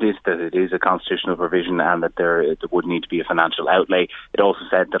be needed, that it is a constitutional provision and that there would need to be a financial outlay. It also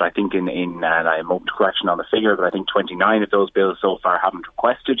said that I think in I'm open to correction on the figure, but I think 29 of those bills so far haven't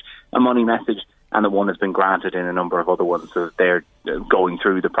requested a money message, and that one has been granted in a number of other ones. So they're going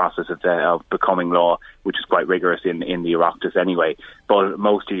through the process of becoming law, which is quite rigorous in the Oireachtas anyway. But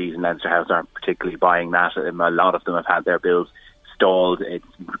most TDs in Leinster House aren't particularly buying that. A lot of them have had their bills stalled. It's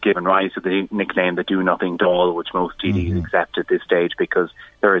given rise to the nickname the Do Nothing Dáil, which most TDs accept at this stage, because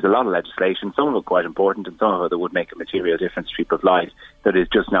there is a lot of legislation, some of it quite important and some of it that would make a material difference to people's lives, that is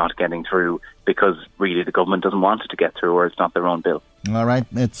just not getting through because really the government doesn't want it to get through, or it's not their own bill. All right,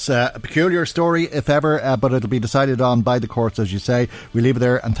 it's a peculiar story, if ever, but it'll be decided on by the courts, as you say. We leave it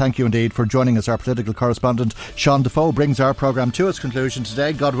there, and thank you indeed for joining us. Our political correspondent, Sean Defoe, brings our programme to its conclusion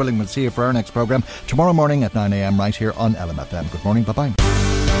today. God willing, we'll see you for our next programme tomorrow morning at 9 a.m. right here on LMFM. Good morning, bye-bye.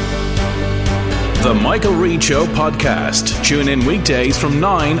 The Michael Reid Show podcast. Tune in weekdays from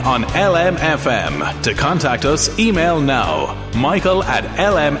 9 on LMFM. To contact us, email now,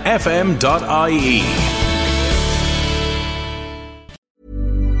 michael@lmfm.ie.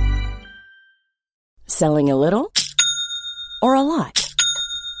 Selling a little or a lot?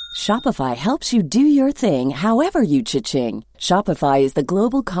 Shopify helps you do your thing however you cha-ching. Shopify is the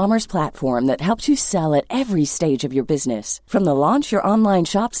global commerce platform that helps you sell at every stage of your business. From the launch your online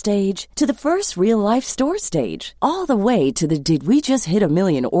shop stage to the first real-life store stage, all the way to the did we just hit a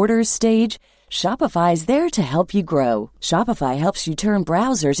million orders stage. Shopify is there to help you grow. Shopify helps you turn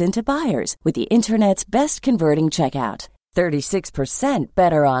browsers into buyers with the internet's best converting checkout. 36%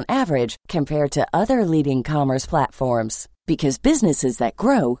 better on average compared to other leading commerce platforms. Because businesses that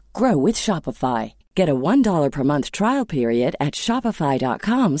grow, grow with Shopify. Get a $1 per month trial period at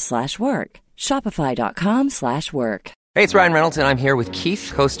shopify.com/work. Shopify.com/work. Hey, it's Ryan Reynolds, and I'm here with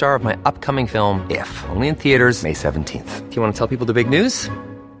Keith, co-star of my upcoming film, If, only in theaters May 17th. Do you want to tell people the big news?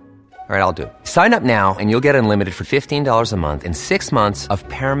 All right, I'll do it. Sign up now and you'll get unlimited for $15 a month and 6 months of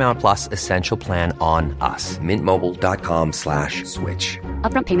Paramount Plus Essential Plan on us. MintMobile.com/switch.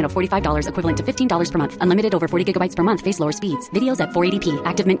 Upfront payment of $45 equivalent to $15 per month. Unlimited over 40 gigabytes per month. Face lower speeds. Videos at 480p.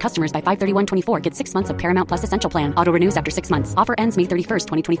 Active Mint customers by 531.24 get 6 months of Paramount Plus Essential Plan. Auto renews after 6 months. Offer ends May 31st,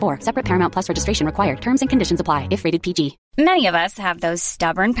 2024. Separate Paramount Plus registration required. Terms and conditions apply if rated PG. Many of us have those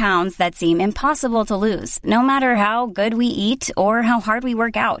stubborn pounds that seem impossible to lose, no matter how good we eat or how hard we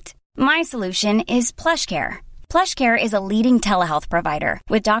work out. My solution is PlushCare. PlushCare is a leading telehealth provider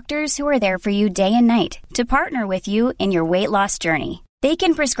with doctors who are there for you day and night to partner with you in your weight loss journey. They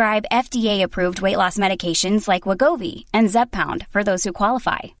can prescribe FDA-approved weight loss medications like Wegovy and Zepbound for those who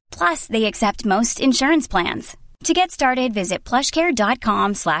qualify. Plus, they accept most insurance plans. To get started, visit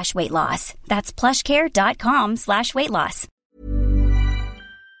plushcare.com/weight loss. That's plushcare.com/weight loss.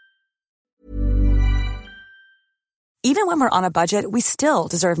 Even when we're on a budget, we still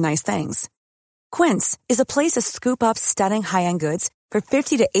deserve nice things. Quince is a place to scoop up stunning high-end goods for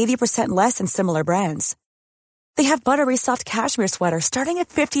 50 to 80% less than similar brands. They have buttery soft cashmere sweaters starting at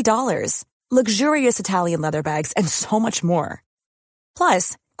 $50, luxurious Italian leather bags, and so much more.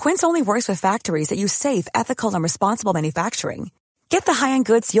 Plus, Quince only works with factories that use safe, ethical, and responsible manufacturing. Get the high-end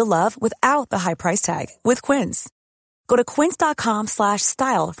goods you'll love without the high price tag with Quince. Go to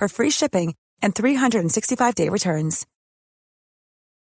quince.com/style for free shipping and 365-day returns.